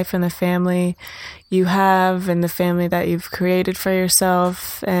your life and the family you have and the family that you've created for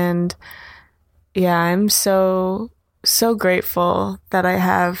yourself. And yeah, I'm so grateful that I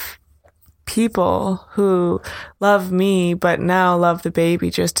have people who love me but now love the baby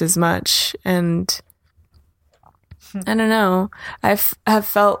just as much. And I don't know, I have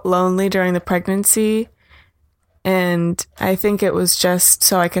felt lonely during the pregnancy, and I think it was just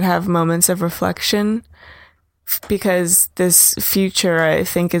so I could have moments of reflection, because this future I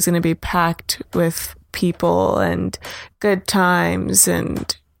think is going to be packed with people and good times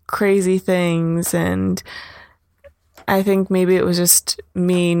and crazy things. And I think maybe it was just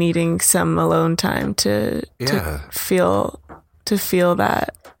me needing some alone time to feel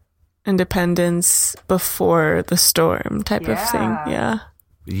that independence before the storm type of thing. Yeah.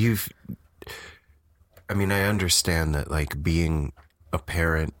 I understand that, like, being a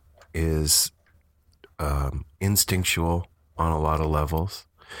parent is instinctual on a lot of levels,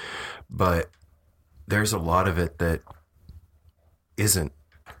 but there's a lot of it that isn't,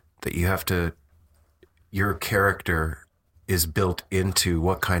 that you have to, your character is built into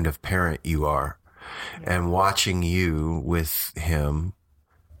what kind of parent you are. And watching you with him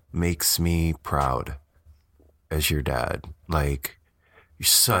makes me proud as your dad. Like, you're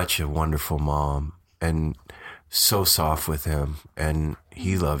such a wonderful mom and so soft with him, and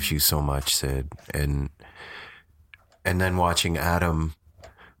he loves you so much, Sid. And then watching Adam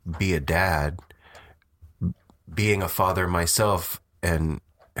be a dad, being a father myself, and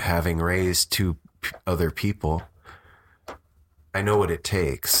having raised two other people, I know what it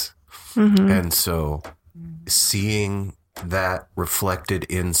takes. And so seeing that reflected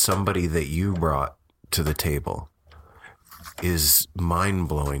in somebody that you brought to the table is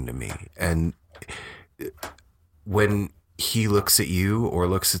mind-blowing to me. And when he looks at you or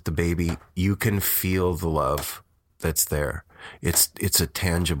looks at the baby, you can feel the love that's there. It's a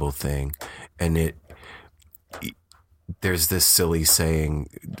tangible thing. And there's this silly saying,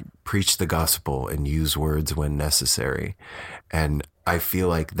 preach the gospel and use words when necessary. And I feel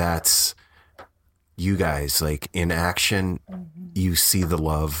like that's you guys, like, in action. You see the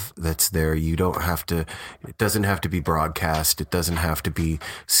love that's there. You don't have to, it doesn't have to be broadcast. It doesn't have to be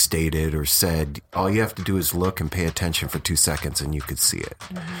stated or said. All you have to do is look and pay attention for 2 seconds and you could see it.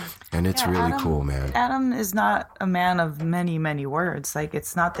 And it's really cool, man. Adam is not a man of many, many words. Like,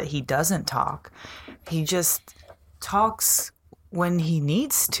 it's not that he doesn't talk. He just talks when he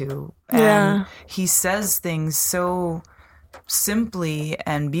needs to. And he says things so simply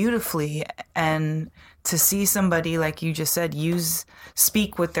and beautifully, and to see somebody, like you just said,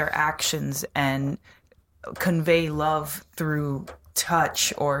 speak with their actions and convey love through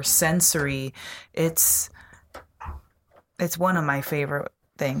touch or sensory, it's one of my favorite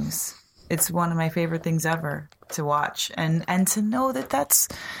things. It's one of my favorite things ever to watch, and to know that that's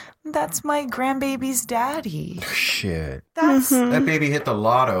my grandbaby's daddy. Shit. That baby hit the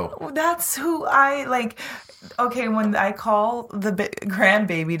lotto. That's who I like. Okay, when I call the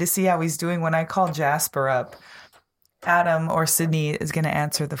grandbaby to see how he's doing, when I call Jasper up, Adam or Sydney is going to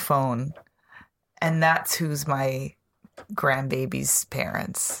answer the phone. And that's who's my grandbaby's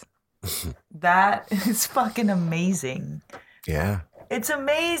parents. That is fucking amazing. Yeah. It's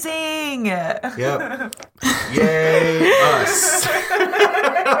amazing. Yep. Yay, us.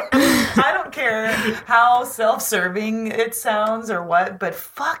 I don't care how self-serving it sounds or what, but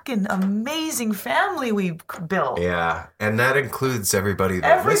fucking amazing family we built. Yeah, and that includes everybody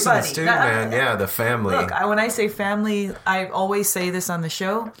that listens to, man. Yeah, the family. Look, when I say family, I always say this on the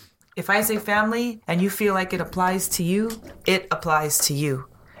show. If I say family and you feel like it applies to you, it applies to you.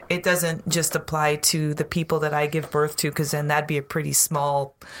 It doesn't just apply to the people that I give birth to, because then that'd be a pretty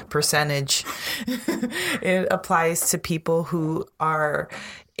small percentage. It applies to people who are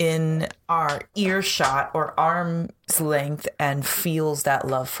in our earshot or arm's length and feels that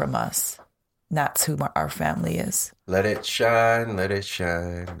love from us. that's who our family is. Let it shine, let it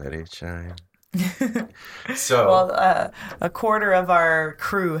shine, let it shine. So, well, a quarter of our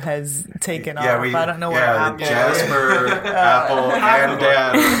crew has taken off. I don't know where Apple Jasper, Apple, and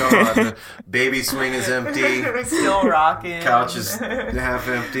Dad are gone. The baby swing is empty. We're still rocking. Couch is half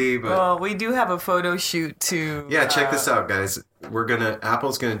empty. But well, we do have a photo shoot too. Yeah, check this out, guys.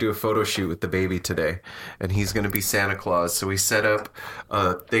 Apple's gonna do a photo shoot with the baby today, and he's gonna be Santa Claus. So we set up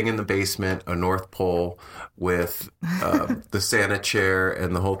a thing in the basement, a North Pole with the Santa chair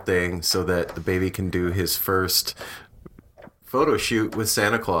and the whole thing, so that the baby can do his first photo shoot with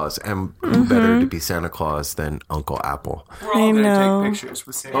Santa Claus. And who better to be Santa Claus than Uncle Apple? We're all going to take pictures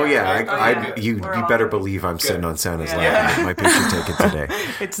with Santa. Oh yeah, you better believe I'm sitting on Santa's lap and get my picture taken today.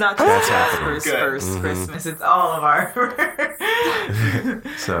 It's not just Jasper's first Christmas; it's all of our.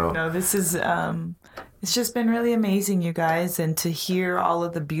 So no, this is it's just been really amazing, you guys, and to hear all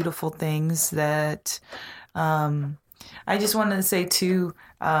of the beautiful things that I just wanted to say too,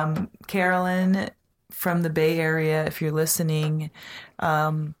 Carolyn from the Bay Area, if you're listening,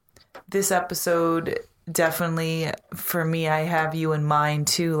 this episode definitely, for me, I have you in mind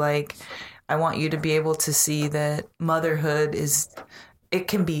too. Like, I want you to be able to see that motherhood it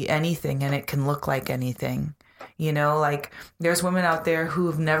can be anything and it can look like anything. You know, like there's women out there who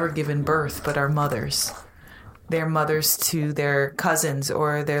have never given birth but are mothers. They're mothers to their cousins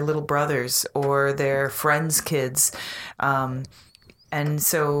or their little brothers or their friends' kids. And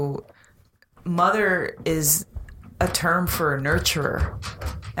so mother is a term for a nurturer.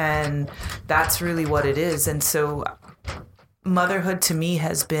 And that's really what it is. And so motherhood to me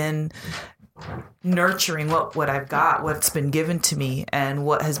has been nurturing what I've got, what's been given to me and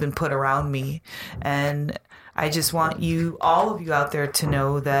what has been put around me. And I just want all of you out there to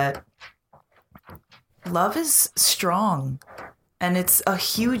know that love is strong and it's a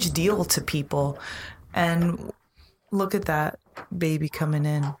huge deal to people. And look at that baby coming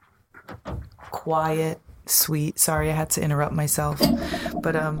in. Quiet, sweet. Sorry, I had to interrupt myself.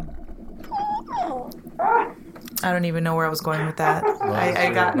 But I don't even know where I was going with that.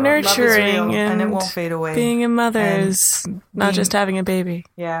 I got nurturing and it won't fade away. Being a mother is not just having a baby.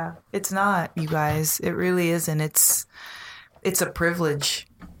 Yeah, it's not, you guys. It really isn't. It's a privilege.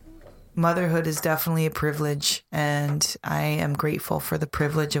 Motherhood is definitely a privilege, and I am grateful for the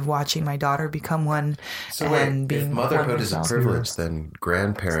privilege of watching my daughter become one. So wait, if motherhood is a privilege, then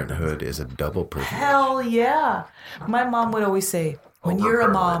grandparenthood is a double privilege. Hell yeah. My mom would always say, when you're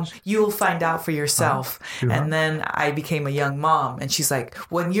a mom, you'll find out for yourself. And then I became a young mom. And she's like,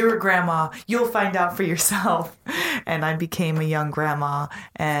 when you're a grandma, you'll find out for yourself. And I became a young grandma.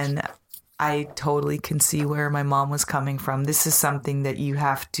 And I totally can see where my mom was coming from. This is something that you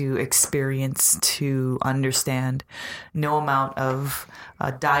have to experience to understand. No amount of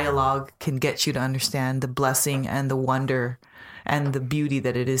dialogue can get you to understand the blessing and the wonder and the beauty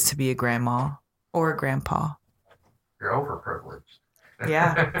that it is to be a grandma or a grandpa. You're overprivileged.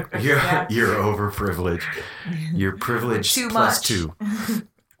 Yeah. You're overprivileged. You're privileged Too plus much. 2.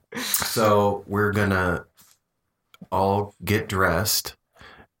 So we're going to all get dressed,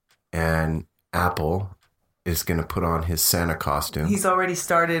 and Apple is going to put on his Santa costume. He's already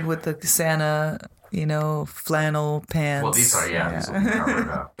started with the Santa, flannel pants. Well, these are, these will be covered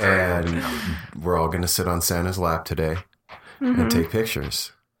up. And we're all going to sit on Santa's lap today and take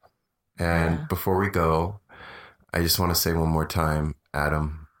pictures. And before we go, I just want to say one more time,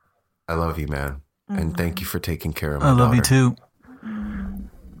 Adam, I love you, man. And thank you for taking care of my daughter. I love you too.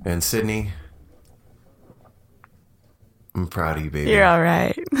 And Sydney, I'm proud of you, baby. You're all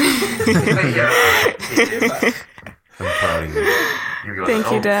right. I'm proud of you.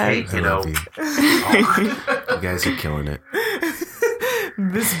 Thank you, Dad. I love you. You guys are killing it.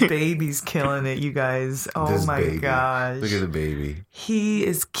 This baby's killing it, you guys. Oh This my baby. gosh. Look at the baby. He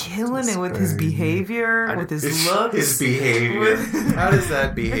is killing it with his behavior, with his looks. His behavior. How does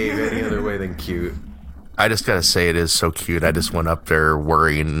that behave any other way than cute? I just gotta say, it is so cute. I just went up there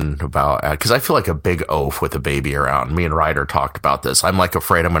worrying about, because I feel like a big oaf with a baby around. Me and Ryder talked about this. I'm like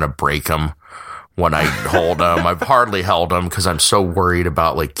afraid I'm gonna break him when I hold him. I've hardly held him because I'm so worried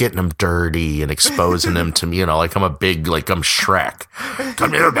about like getting him dirty and exposing him to me. Like I'm I'm Shrek.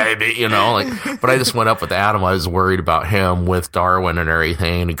 Come here, baby. But I just went up with Adam. I was worried about him with Darwin and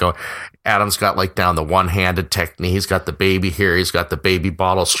everything. And Adam's got like down the one-handed technique. He's got the baby here. He's got the baby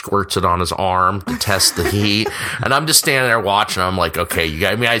bottle, squirts it on his arm to test the heat. And I'm just standing there watching. I'm like, okay, you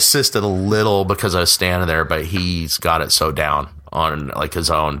got. I assisted a little because I was standing there, but he's got it so down on like his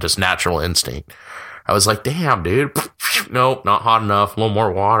own, just natural instinct. I was like, damn, dude. Nope, not hot enough. A little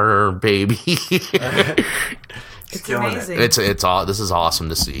more water, baby. It's amazing. It's all. This is awesome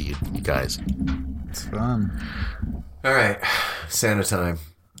to see you guys. It's fun. All right, Santa time.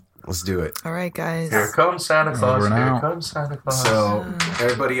 Let's do it. All right, guys. Here comes Santa Claus. Here comes Santa Claus. So,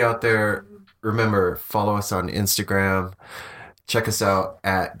 everybody out there, remember, follow us on Instagram. Check us out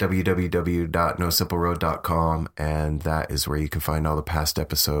at www.nosimpleroad.com, and that is where you can find all the past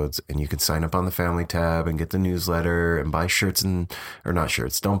episodes, and you can sign up on the family tab and get the newsletter and buy shirts or not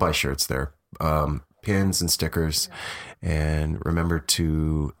shirts. Don't buy shirts there. Pins and stickers. And remember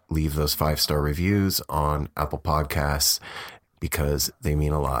to leave those 5-star reviews on Apple Podcasts, because they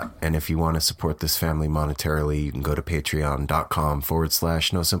mean a lot. And if you want to support this family monetarily, you can go to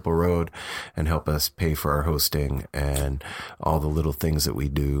patreon.com/NoSimpleRoad and help us pay for our hosting and all the little things that we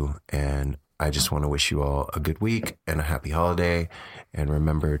do. And I just want to wish you all a good week and a happy holiday. And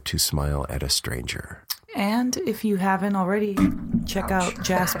remember to smile at a stranger. And if you haven't already, check out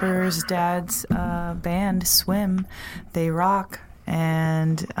Jasper's dad's band, Swim. They rock,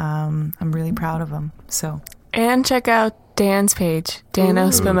 and I'm really proud of them. And check out Dan's page, Dano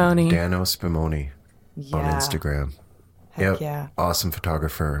Spumoni. Dano Spumoni on Instagram. Heck yeah. Awesome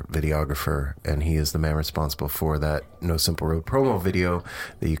photographer, videographer, and he is the man responsible for that No Simple Road promo video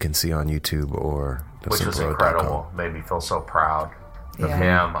that you can see on YouTube or which was incredible. Made me feel so proud of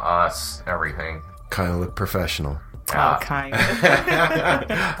him, us, everything. Kind of look professional. Oh, kind of.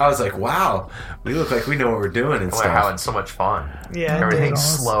 I was like, wow, we look like we know what we're doing and We're stuff. having so much fun. Yeah. Everything's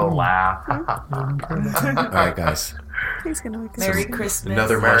slow, laugh. All right, guys. He's gonna Merry Christmas.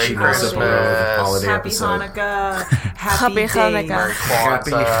 Another Merry Christmas. Holiday Happy episode. Hanukkah. Happy days. Hanukkah.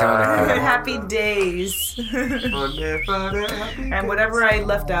 Happy Hanukkah. Happy days. And whatever I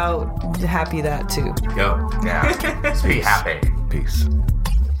left out, happy that too. Yep. Yeah. Just be happy. Peace.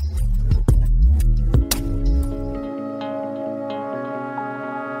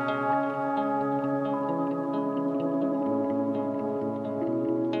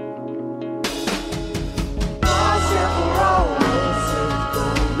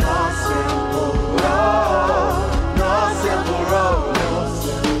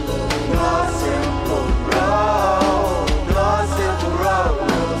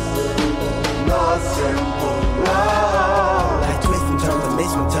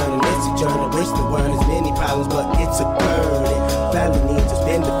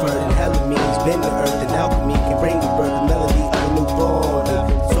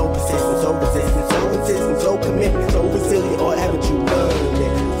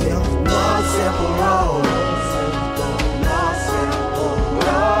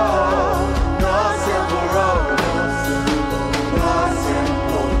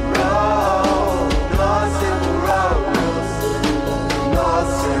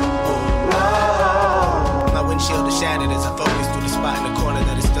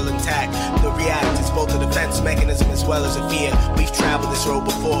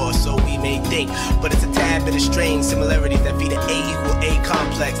 But it's a tad bit of strange similarities that feed an A = A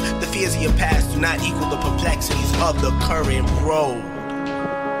complex. The fears of your past do not equal the perplexities of the current road.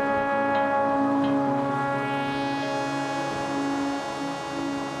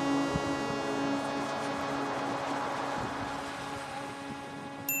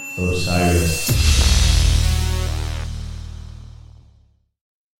 Osiris.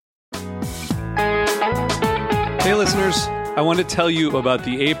 Hey listeners, I want to tell you about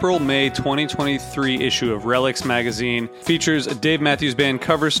the April-May 2023 issue of Relics magazine. Features a Dave Matthews Band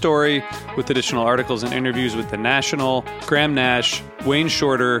cover story with additional articles and interviews with The National, Graham Nash, Wayne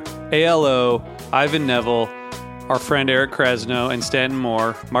Shorter, ALO, Ivan Neville, our friend Eric Krasno and Stanton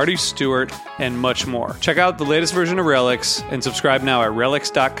Moore, Marty Stewart, and much more. Check out the latest version of Relics and subscribe now at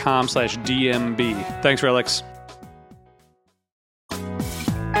relics.com/DMB. Thanks, Relics.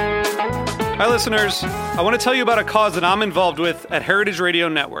 Hi, listeners. I want to tell you about a cause that I'm involved with at Heritage Radio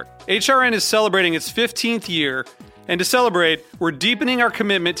Network. HRN is celebrating its 15th year, and to celebrate, we're deepening our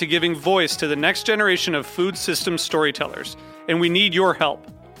commitment to giving voice to the next generation of food systems storytellers, and we need your help.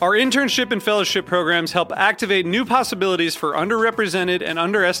 Our internship and fellowship programs help activate new possibilities for underrepresented and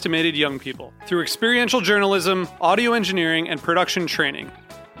underestimated young people through experiential journalism, audio engineering, and production training.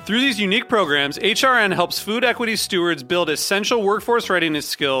 Through these unique programs, HRN helps food equity stewards build essential workforce readiness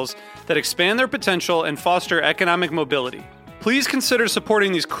skills that expand their potential and foster economic mobility. Please consider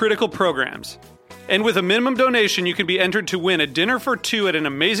supporting these critical programs. And with a minimum donation, you can be entered to win a dinner for two at an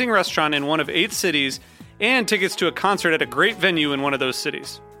amazing restaurant in one of 8 cities and tickets to a concert at a great venue in one of those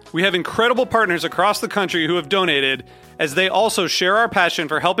cities. We have incredible partners across the country who have donated, as they also share our passion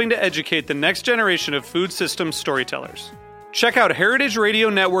for helping to educate the next generation of food systems storytellers. Check out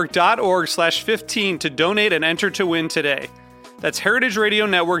heritageradionetwork.org/15 to donate and enter to win today. That's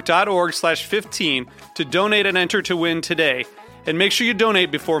heritageradionetwork.org/15 to donate and enter to win today. And make sure you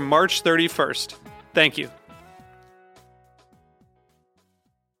donate before March 31st. Thank you.